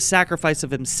after the sacrifice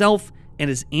of himself and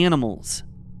his animals.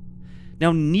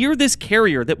 Now, near this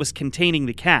carrier that was containing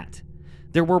the cat,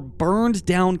 there were burned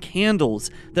down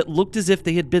candles that looked as if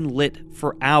they had been lit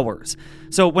for hours.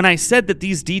 So when I said that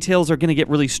these details are going to get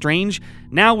really strange,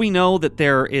 now we know that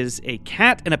there is a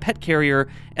cat and a pet carrier,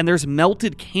 and there's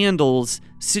melted candles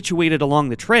situated along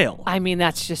the trail. I mean,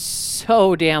 that's just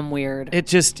so damn weird.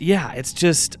 It's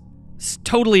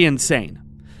totally insane.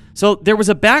 So there was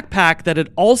a backpack that had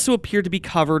also appeared to be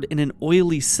covered in an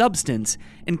oily substance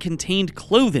and contained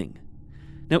clothing.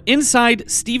 Now,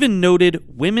 inside, Steven noted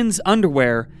women's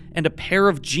underwear and a pair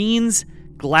of jeans,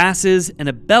 glasses, and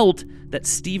a belt that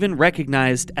Steven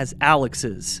recognized as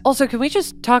Alex's. Also, can we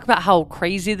just talk about how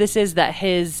crazy this is that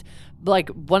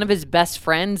one of his best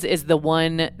friends is the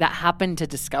one that happened to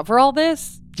discover all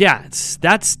this? Yeah,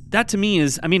 that to me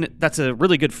is, that's a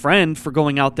really good friend for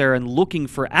going out there and looking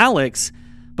for Alex,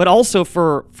 but also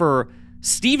for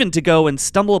Steven to go and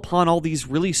stumble upon all these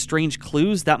really strange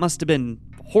clues. That must have been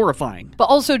horrifying. But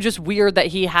also just weird that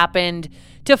he happened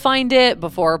to find it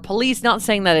before police. Not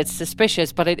saying that it's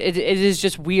suspicious, but it is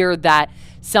just weird that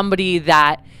somebody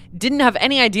that didn't have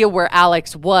any idea where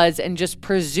Alex was and just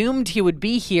presumed he would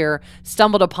be here,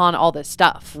 stumbled upon all this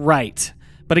stuff. Right.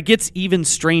 But it gets even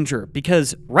stranger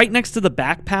because right next to the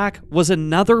backpack was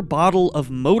another bottle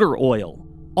of motor oil,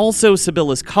 also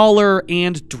Sybilla's collar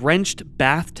and drenched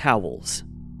bath towels.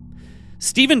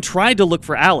 Stephen tried to look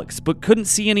for Alex, but couldn't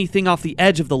see anything off the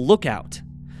edge of the lookout.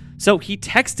 So he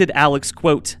texted Alex,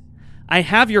 quote, "I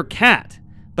have your cat,"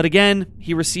 but again,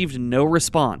 he received no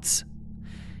response.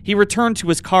 He returned to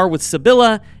his car with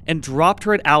Sybilla and dropped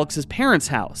her at Alex's parents'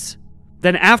 house.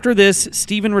 Then after this,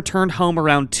 Stephen returned home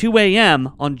around 2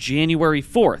 a.m. on January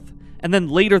 4th, and then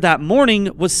later that morning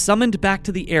was summoned back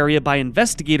to the area by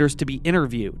investigators to be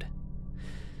interviewed.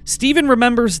 Stephen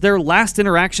remembers their last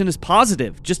interaction as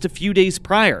positive just a few days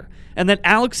prior, and that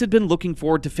Alex had been looking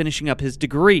forward to finishing up his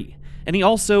degree, and he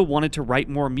also wanted to write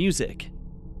more music.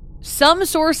 Some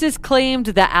sources claimed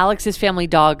that Alex's family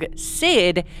dog,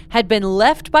 Sid, had been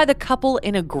left by the couple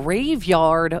in a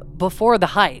graveyard before the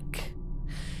hike.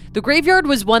 The graveyard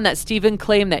was one that Stephen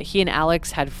claimed that he and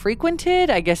Alex had frequented.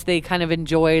 I guess they kind of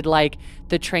enjoyed like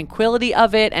the tranquility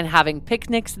of it and having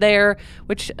picnics there,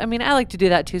 which, I mean, I like to do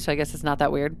that too, so I guess it's not that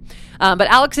weird. But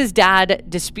Alex's dad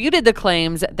disputed the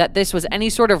claims that this was any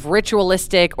sort of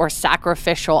ritualistic or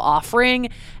sacrificial offering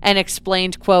and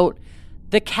explained, quote,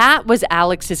 "The cat was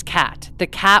Alex's cat. The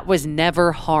cat was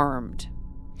never harmed."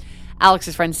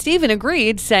 Alex's friend Stephen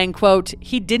agreed, saying, quote,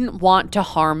 "He didn't want to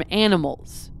harm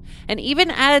animals." And even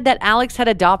added that Alex had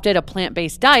adopted a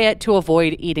plant-based diet to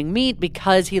avoid eating meat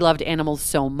because he loved animals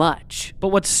so much. But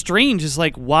what's strange is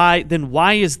like, why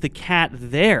is the cat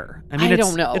there? I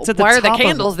don't know. It's at the why are the top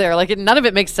candles there? Like, none of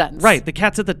it makes sense. Right, the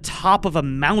cat's at the top of a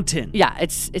mountain. Yeah,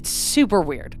 it's super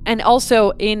weird. And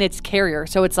also in its carrier.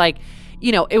 So it's like,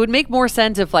 you know, it would make more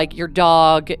sense if like your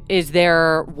dog is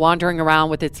there wandering around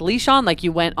with its leash on, like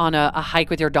you went on a hike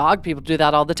with your dog. People do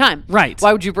that all the time. Right.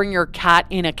 Why would you bring your cat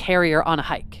in a carrier on a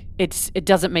hike? It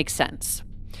doesn't make sense.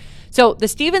 So the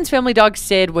Stevens family dog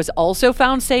Sid was also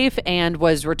found safe and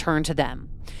was returned to them.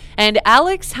 And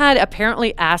Alex had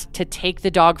apparently asked to take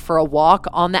the dog for a walk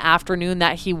on the afternoon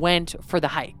that he went for the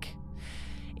hike.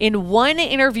 In one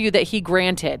interview that he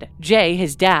granted, Jay,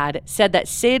 his dad, said that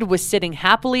Sid was sitting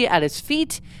happily at his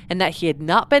feet and that he had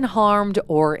not been harmed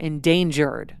or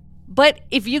endangered. But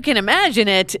if you can imagine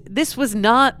it, this was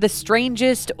not the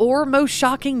strangest or most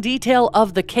shocking detail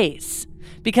of the case.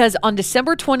 Because on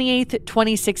December 28th,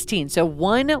 2016, so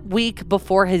 1 week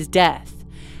before his death,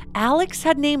 Alex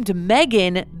had named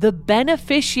Megan the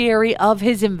beneficiary of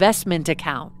his investment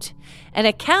account, an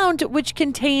account which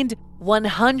contained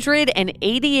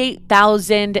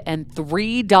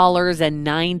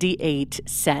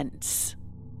 $188,003.98.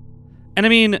 And I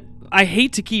mean, I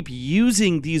hate to keep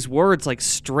using these words like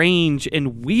strange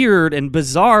and weird and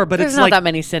bizarre, but There's it's not like, that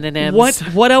many synonyms.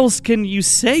 What else can you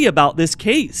say about this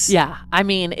case? Yeah, I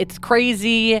mean, it's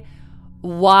crazy.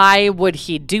 Why would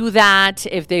he do that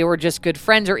if they were just good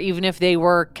friends or even if they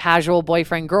were casual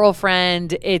boyfriend,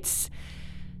 girlfriend? It's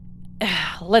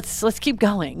let's keep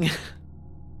going.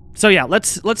 So yeah,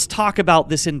 let's talk about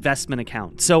this investment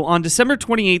account. So on December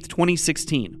 28th,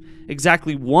 2016,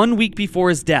 exactly 1 week before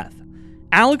his death,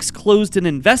 Alex closed an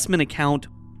investment account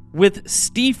with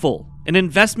Stifel, an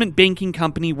investment banking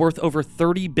company worth over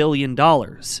 $30 billion.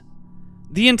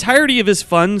 The entirety of his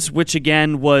funds, which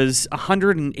again was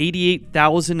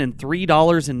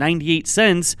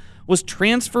 $188,003.98, was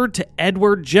transferred to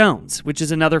Edward Jones, which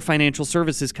is another financial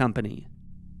services company.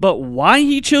 But why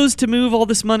he chose to move all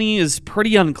this money is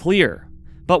pretty unclear.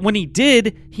 But when he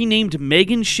did, he named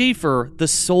Megan Schaefer the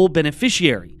sole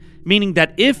beneficiary, meaning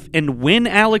that if and when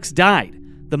Alex died,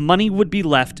 the money would be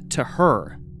left to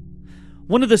her.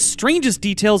 One of the strangest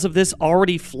details of this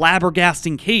already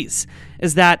flabbergasting case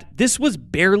is that this was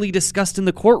barely discussed in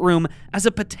the courtroom as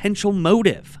a potential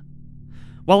motive.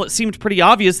 While it seemed pretty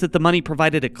obvious that the money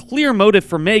provided a clear motive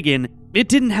for Megan, it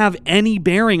didn't have any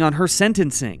bearing on her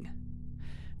sentencing.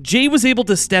 Jay was able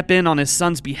to step in on his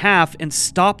son's behalf and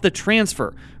stop the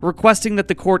transfer, requesting that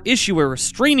the court issue a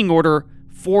restraining order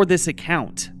for this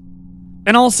account.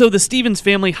 And also, the Stevens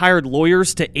family hired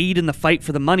lawyers to aid in the fight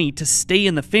for the money to stay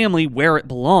in the family where it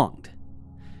belonged.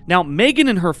 Now, Megan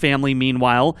and her family,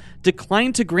 meanwhile,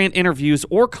 declined to grant interviews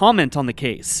or comment on the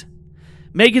case.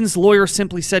 Megan's lawyer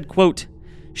simply said, quote,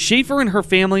 "Schaefer and her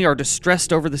family are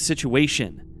distressed over the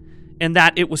situation," and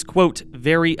that it was, quote,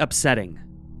 "very upsetting."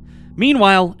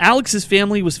 Meanwhile, Alex's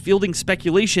family was fielding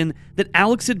speculation that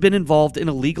Alex had been involved in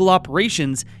illegal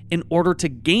operations in order to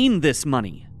gain this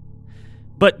money.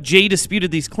 But Jay disputed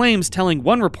these claims, telling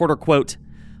one reporter, quote,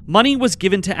 "Money was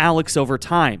given to Alex over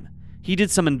time. He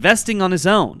did some investing on his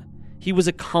own. He was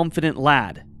a confident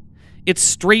lad. It's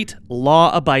straight,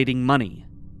 law-abiding money.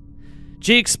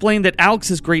 Jay explained that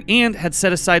Alex's great aunt had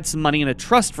set aside some money in a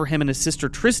trust for him and his sister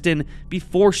Tristan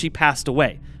before she passed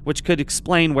away, which could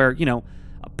explain where,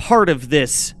 a part of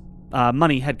this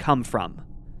money had come from.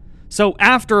 So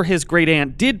after his great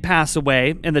aunt did pass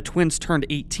away and the twins turned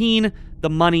 18, the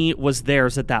money was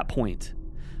theirs at that point.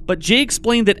 But Jay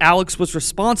explained that Alex was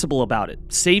responsible about it,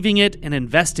 saving it and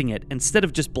investing it instead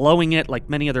of just blowing it like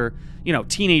many other,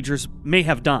 teenagers may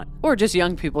have done. Or just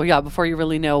young people, before you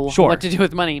really know Sure. what to do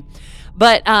with money.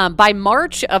 But by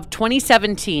March of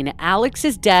 2017,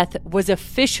 Alex's death was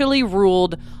officially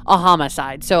ruled a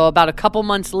homicide. So about a couple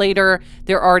months later,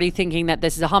 they're already thinking that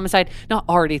this is a homicide. Not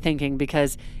already thinking,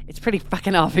 because it's pretty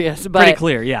fucking obvious. But, Pretty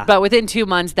clear, yeah. But within 2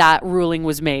 months, that ruling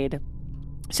was made.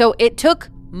 So it took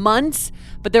months,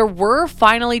 but there were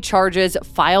finally charges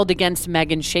filed against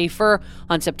Megan Schaefer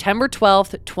on September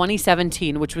 12th,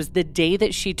 2017, which was the day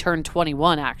that she turned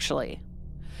 21, actually.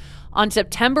 On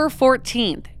September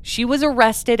 14th, she was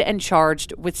arrested and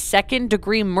charged with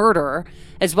second-degree murder,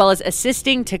 as well as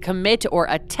assisting to commit or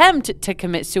attempt to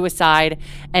commit suicide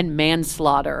and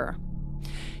manslaughter.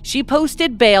 She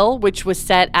posted bail, which was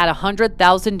set at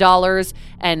 $100,000,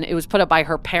 and it was put up by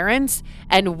her parents,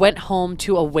 and went home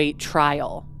to await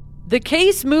trial. The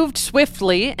case moved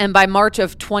swiftly, and by March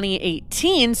of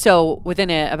 2018, so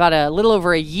within about a little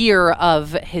over a year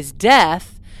of his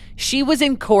death, she was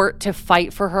in court to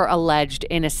fight for her alleged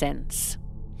innocence.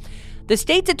 The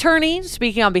state's attorney,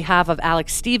 speaking on behalf of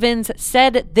Alex Stevens,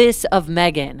 said this of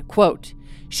Megan, quote,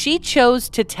 "She chose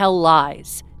to tell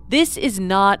lies. This is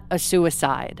not a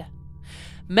suicide."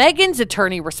 Megan's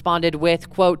attorney responded with,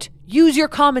 quote, "Use your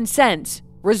common sense.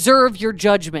 Reserve your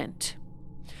judgment."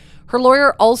 Her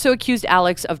lawyer also accused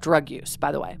Alex of drug use,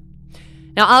 by the way.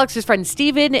 Now, Alex's friend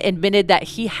Steven admitted that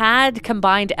he had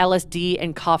combined LSD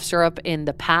and cough syrup in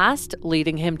the past,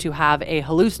 leading him to have a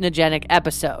hallucinogenic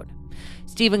episode.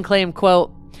 Steven claimed,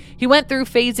 quote, "He went through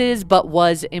phases but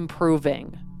was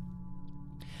improving."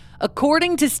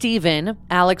 According to Steven,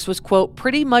 Alex was, quote,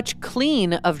 "pretty much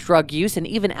clean of drug use and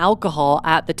even alcohol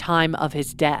at the time of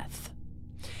his death."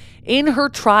 In her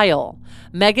trial,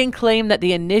 Megan claimed that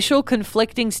the initial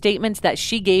conflicting statements that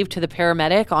she gave to the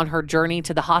paramedic on her journey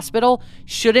to the hospital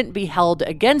shouldn't be held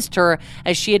against her,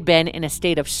 as she had been in a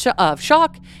state of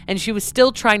shock and she was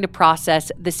still trying to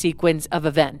process the sequence of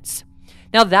events.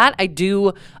 Now, that I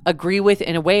do agree with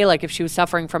in a way. Like, if she was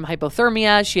suffering from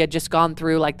hypothermia, she had just gone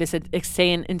through like this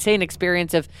insane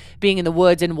experience of being in the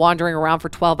woods and wandering around for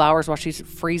 12 hours while she's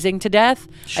freezing to death.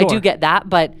 Sure. I do get that,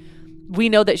 but we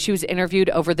know that she was interviewed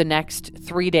over the next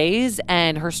 3 days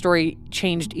and her story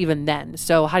changed even then.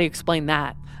 So how do you explain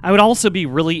that? I would also be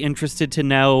really interested to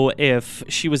know if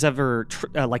she was ever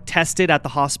tested at the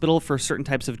hospital for certain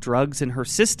types of drugs in her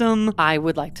system. I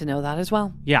would like to know that as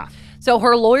well. Yeah. So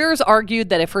her lawyers argued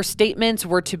that if her statements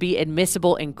were to be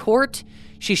admissible in court,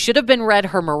 she should have been read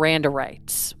her Miranda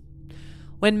rights.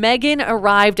 When Megan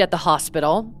arrived at the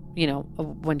hospital,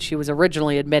 when she was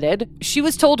originally admitted, she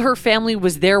was told her family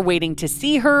was there waiting to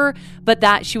see her, but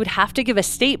that she would have to give a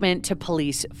statement to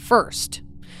police first.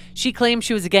 She claimed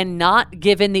she was again not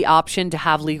given the option to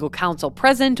have legal counsel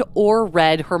present or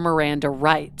read her Miranda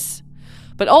rights.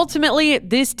 But ultimately,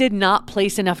 this did not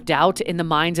place enough doubt in the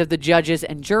minds of the judges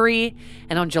and jury,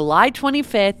 and on July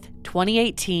 25th,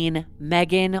 2018,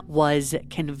 Megan was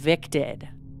convicted.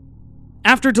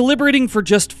 After deliberating for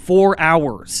just 4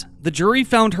 hours, the jury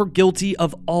found her guilty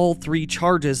of all 3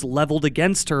 charges leveled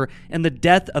against her in the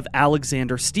death of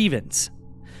Alexander Stevens.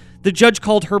 The judge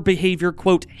called her behavior,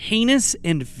 quote, "heinous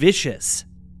and vicious."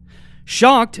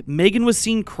 Shocked, Megan was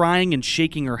seen crying and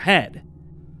shaking her head.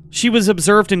 She was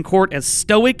observed in court as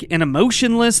stoic and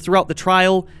emotionless throughout the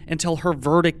trial until her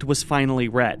verdict was finally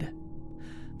read.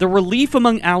 The relief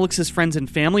among Alex's friends and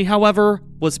family, however,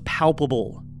 was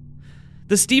palpable.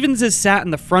 The Stevenses sat in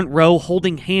the front row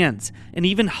holding hands and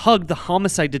even hugged the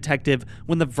homicide detective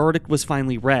when the verdict was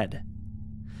finally read.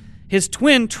 His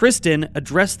twin, Tristan,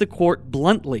 addressed the court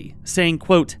bluntly, saying,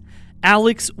 quote,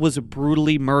 "Alex was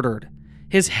brutally murdered.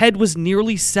 His head was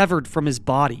nearly severed from his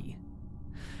body."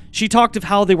 She talked of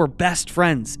how they were best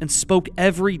friends and spoke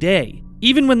every day,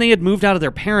 even when they had moved out of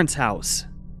their parents' house.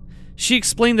 She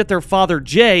explained that their father,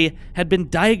 Jay, had been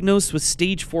diagnosed with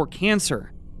stage 4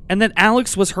 cancer, and that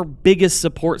Alex was her biggest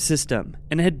support system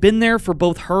and had been there for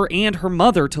both her and her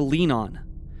mother to lean on.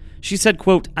 She said,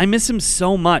 quote, "I miss him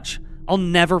so much. I'll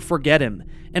never forget him,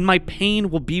 and my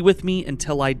pain will be with me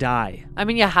until I die. I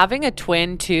mean, yeah, having a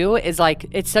twin too is like,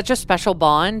 it's such a special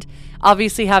bond.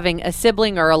 Obviously, having a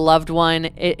sibling or a loved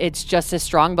one, it's just as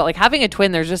strong. But like having a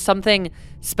twin, there's just something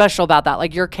special about that.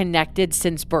 Like you're connected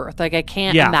since birth. Like I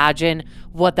can't imagine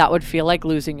what that would feel like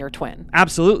losing your twin.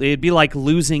 Absolutely. It'd be like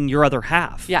losing your other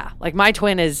half. Yeah, like my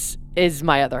twin is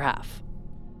my other half.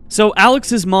 So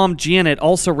Alex's mom, Janet,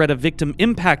 also read a victim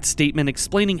impact statement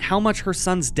explaining how much her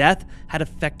son's death had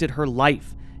affected her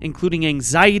life, including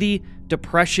anxiety,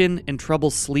 depression, and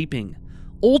trouble sleeping,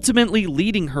 ultimately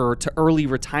leading her to early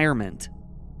retirement.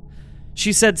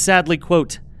 She said sadly,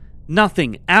 quote,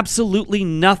 "Nothing, absolutely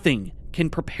nothing, can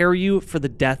prepare you for the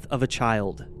death of a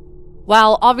child."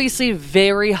 While obviously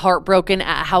very heartbroken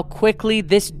at how quickly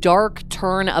this dark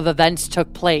turn of events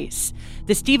took place,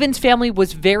 the Stevens family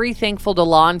was very thankful to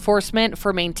law enforcement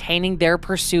for maintaining their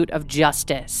pursuit of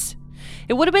justice.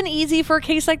 It would have been easy for a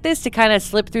case like this to kind of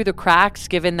slip through the cracks,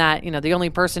 given that, the only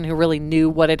person who really knew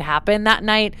what had happened that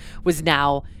night was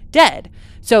now dead.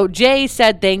 So Jay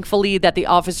said thankfully that the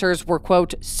officers were,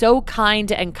 quote, so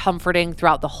kind and comforting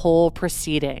throughout the whole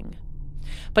proceeding.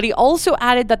 But he also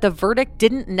added that the verdict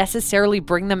didn't necessarily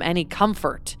bring them any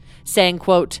comfort, saying,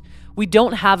 quote, "We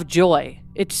don't have joy.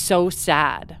 It's so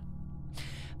sad."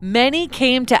 Many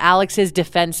came to Alex's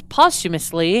defense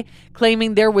posthumously,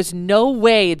 claiming there was no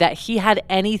way that he had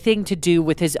anything to do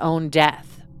with his own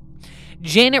death.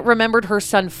 Janet remembered her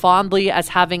son fondly as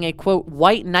having a, quote,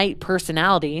 white knight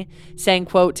personality, saying,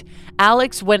 quote,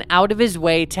 "Alex went out of his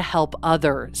way to help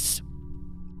others."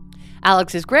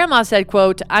 Alex's grandma said,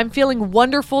 quote, "I'm feeling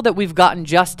wonderful that we've gotten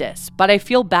justice, but I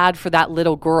feel bad for that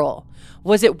little girl.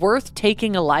 Was it worth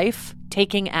taking a life,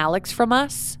 taking Alex from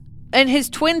us?" And his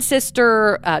twin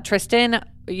sister, Tristan,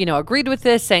 agreed with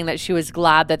this, saying that she was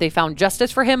glad that they found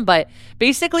justice for him. But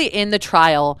basically in the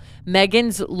trial,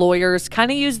 Megan's lawyers kind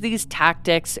of used these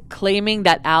tactics, claiming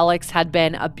that Alex had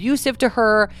been abusive to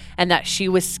her and that she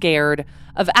was scared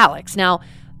of Alex. Now,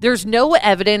 there's no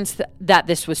evidence that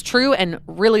this was true, and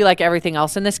really, like everything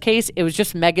else in this case, it was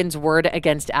just Megan's word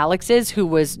against Alex's, who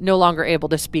was no longer able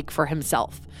to speak for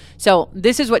himself. So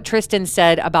this is what Tristan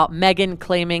said about Megan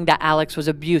claiming that Alex was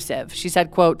abusive. She said,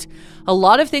 quote, "A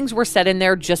lot of things were said in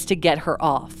there just to get her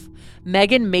off.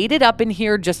 Megan made it up in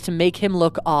here just to make him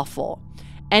look awful.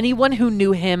 Anyone who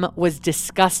knew him was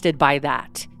disgusted by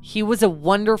that. He was a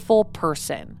wonderful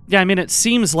person." Yeah, I mean, it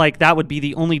seems like that would be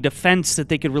the only defense that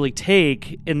they could really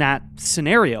take in that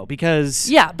scenario because...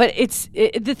 Yeah, but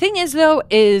the thing is, though,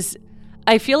 is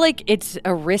I feel like it's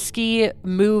a risky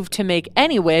move to make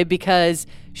anyway, because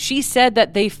she said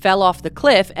that they fell off the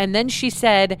cliff, and then she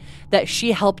said that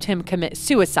she helped him commit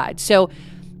suicide. So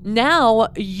now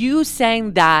you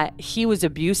saying that he was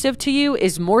abusive to you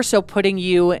is more so putting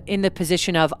you in the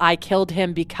position of, I killed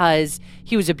him because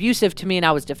he was abusive to me and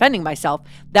I was defending myself.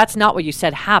 That's not what you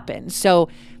said happened. So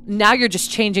now you're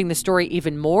just changing the story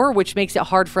even more, which makes it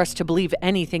hard for us to believe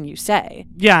anything you say.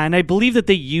 Yeah, and I believe that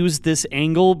they used this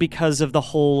angle because of the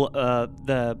whole,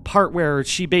 the part where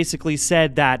she basically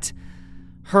said that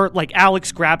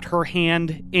Alex grabbed her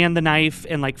hand and the knife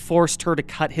and forced her to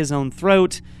cut his own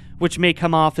throat, which may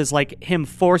come off as him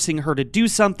forcing her to do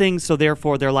something. So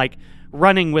therefore they're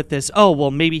running with this, oh,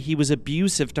 well, maybe he was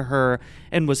abusive to her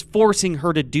and was forcing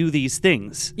her to do these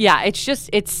things. Yeah,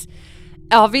 it's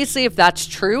obviously, if that's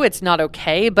true, it's not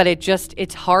okay, but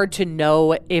it's hard to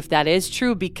know if that is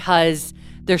true because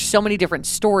there's so many different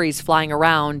stories flying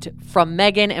around from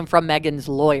Megan and from Megan's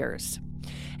lawyers.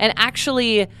 And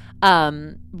actually,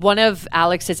 one of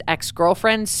Alex's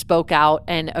ex-girlfriends spoke out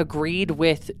and agreed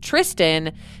with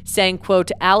Tristan, saying, quote,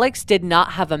 "Alex did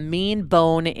not have a mean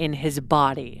bone in his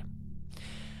body."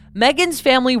 Megan's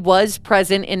family was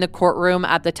present in the courtroom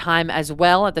at the time as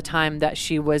well, at the time that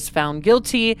she was found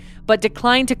guilty, but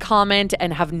declined to comment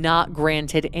and have not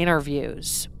granted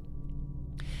interviews.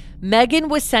 Megan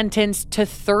was sentenced to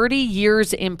 30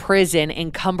 years in prison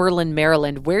in Cumberland,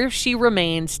 Maryland, where she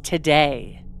remains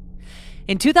today.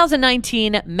 In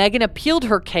 2019, Megan appealed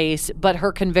her case, but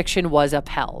her conviction was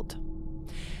upheld.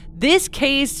 This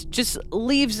case just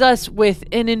leaves us with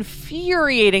an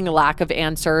infuriating lack of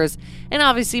answers, and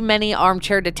obviously many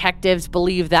armchair detectives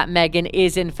believe that Megan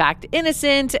is in fact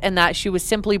innocent and that she was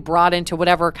simply brought into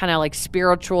whatever kind of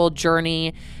spiritual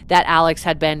journey that Alex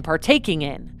had been partaking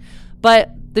in. But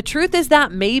the truth is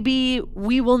that maybe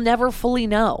we will never fully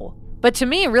know. But to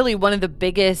me, really, one of the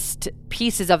biggest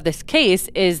pieces of this case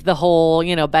is the whole,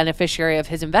 beneficiary of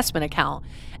his investment account.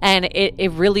 And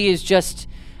it really is just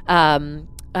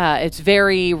It's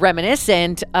very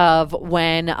reminiscent of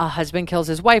when a husband kills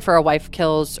his wife or a wife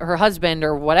kills her husband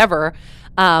or whatever,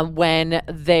 when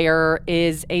there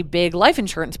is a big life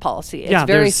insurance policy. It's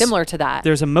very similar to that.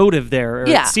 There's a motive there, or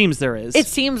it seems there is. It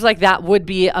seems like that would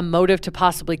be a motive to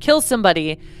possibly kill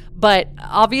somebody, but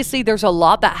obviously there's a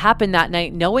lot that happened that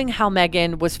night. Knowing how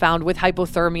Megan was found with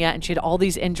hypothermia and she had all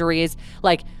these injuries,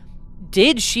 like,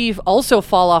 did she also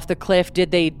fall off the cliff?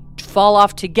 Did they fall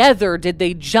off together? Did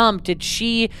they jump? Did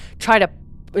she try to,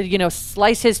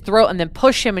 slice his throat and then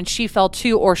push him and she fell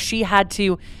too? Or she had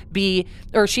to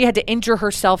injure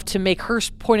herself to make her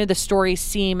point of the story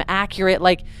seem accurate?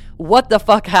 Like, what the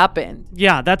fuck happened?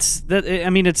 Yeah,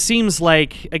 it seems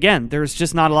like, again, there's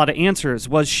just not a lot of answers.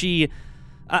 Was the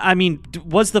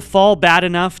fall bad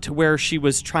enough to where she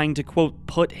was trying to, quote,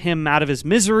 put him out of his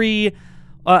misery?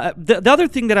 The other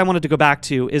thing that I wanted to go back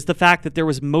to is the fact that there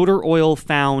was motor oil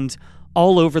found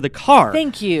all over the car.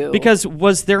 Thank you. Because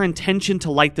was their intention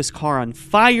to light this car on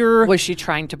fire? Was she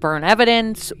trying to burn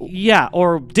evidence? Yeah,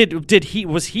 or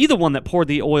was he the one that poured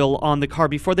the oil on the car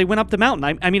before they went up the mountain?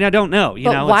 I don't know.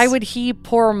 But why would he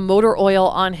pour motor oil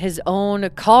on his own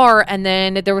car and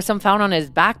then there was some found on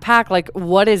his backpack? Like,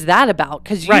 what is that about?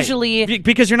 Because usually...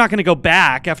 Because you're not going to go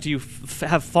back after you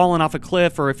have fallen off a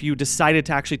cliff, or if you decided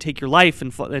to actually take your life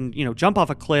and jump off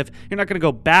a cliff, you're not going to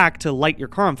go back to light your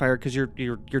car on fire because you're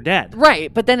dead.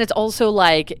 Right, but then it's also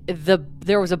like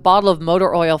there was a bottle of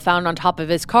motor oil found on top of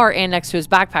his car and next to his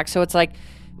backpack. So it's like,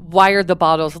 why are the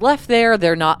bottles left there?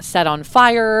 They're not set on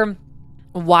fire.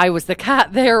 Why was the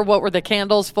cat there? What were the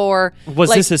candles for?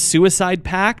 Was this a suicide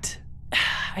pact?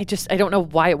 I don't know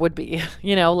why it would be,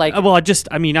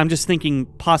 I'm just thinking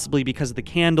possibly because of the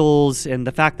candles and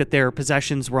the fact that their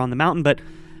possessions were on the mountain. But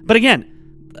again,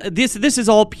 this is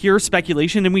all pure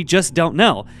speculation and we just don't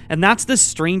know. And that's the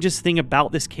strangest thing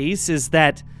about this case, is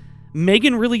that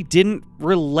Megan really didn't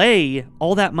relay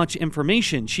all that much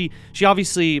information. She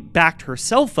obviously backed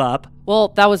herself up. Well,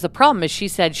 that was the problem, is she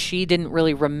said she didn't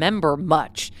really remember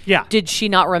much. Yeah. Did she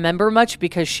not remember much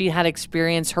because she had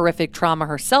experienced horrific trauma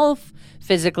herself,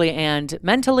 physically and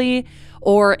mentally?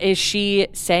 Or is she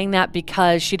saying that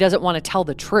because she doesn't want to tell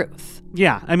the truth?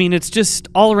 Yeah, it's just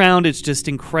all around, it's just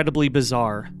incredibly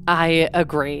bizarre. I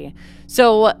agree.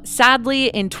 So sadly,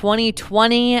 in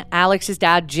 2020, Alex's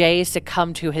dad, Jay,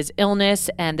 succumbed to his illness,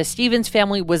 and the Stevens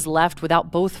family was left without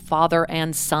both father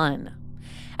and son.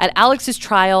 At Alex's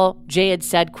trial, Jay had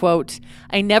said, quote,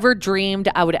 "I never dreamed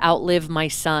I would outlive my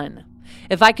son.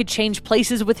 If I could change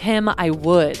places with him, I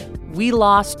would. We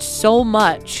lost so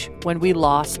much when we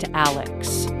lost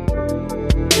Alex."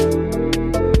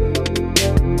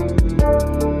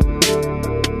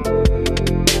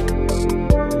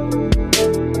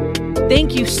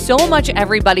 Thank you so much,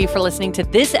 everybody, for listening to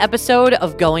this episode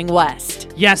of Going West.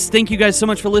 Yes, thank you guys so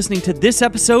much for listening to this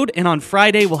episode, and on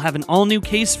Friday we'll have an all-new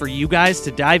case for you guys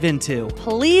to dive into.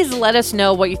 Please let us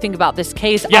know what you think about this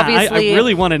case. Yeah, obviously, I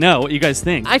really want to know what you guys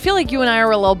think. I feel like you and I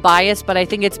are a little biased, but I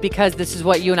think it's because this is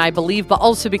what you and I believe, but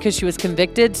also because she was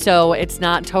convicted, so it's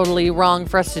not totally wrong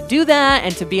for us to do that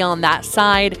and to be on that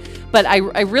side. But I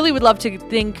really would love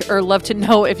to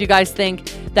know if you guys think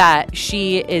that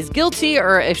she is guilty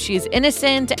or if she's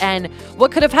innocent and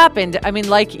what could have happened.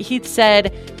 Like Heath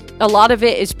said, a lot of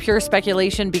it is pure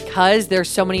speculation because there's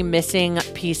so many missing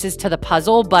pieces to the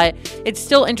puzzle, but it's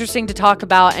still interesting to talk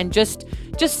about, and just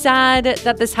sad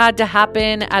that this had to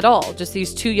happen at all. Just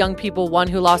these two young people, one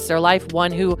who lost their life,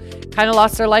 one who kind of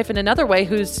lost their life in another way,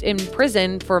 who's in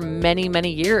prison for many,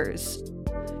 many years.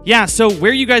 Yeah, so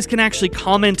where you guys can actually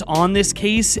comment on this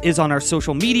case is on our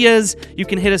social medias. You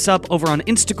can hit us up over on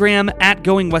Instagram at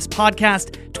Going West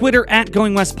Podcast, Twitter at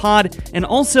Going West Pod, and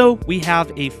also we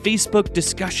have a Facebook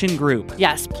discussion group.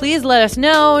 Yes, please let us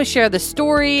know, share the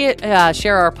story,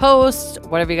 share our posts,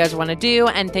 whatever you guys want to do,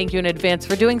 and thank you in advance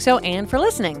for doing so and for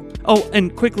listening. Oh,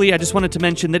 and quickly, I just wanted to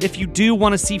mention that if you do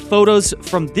want to see photos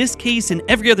from this case and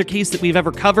every other case that we've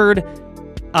ever covered,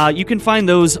 you can find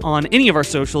those on any of our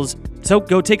socials, so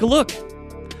go take a look.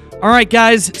 All right,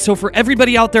 guys, so for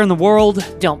everybody out there in the world,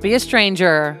 don't be a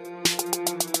stranger.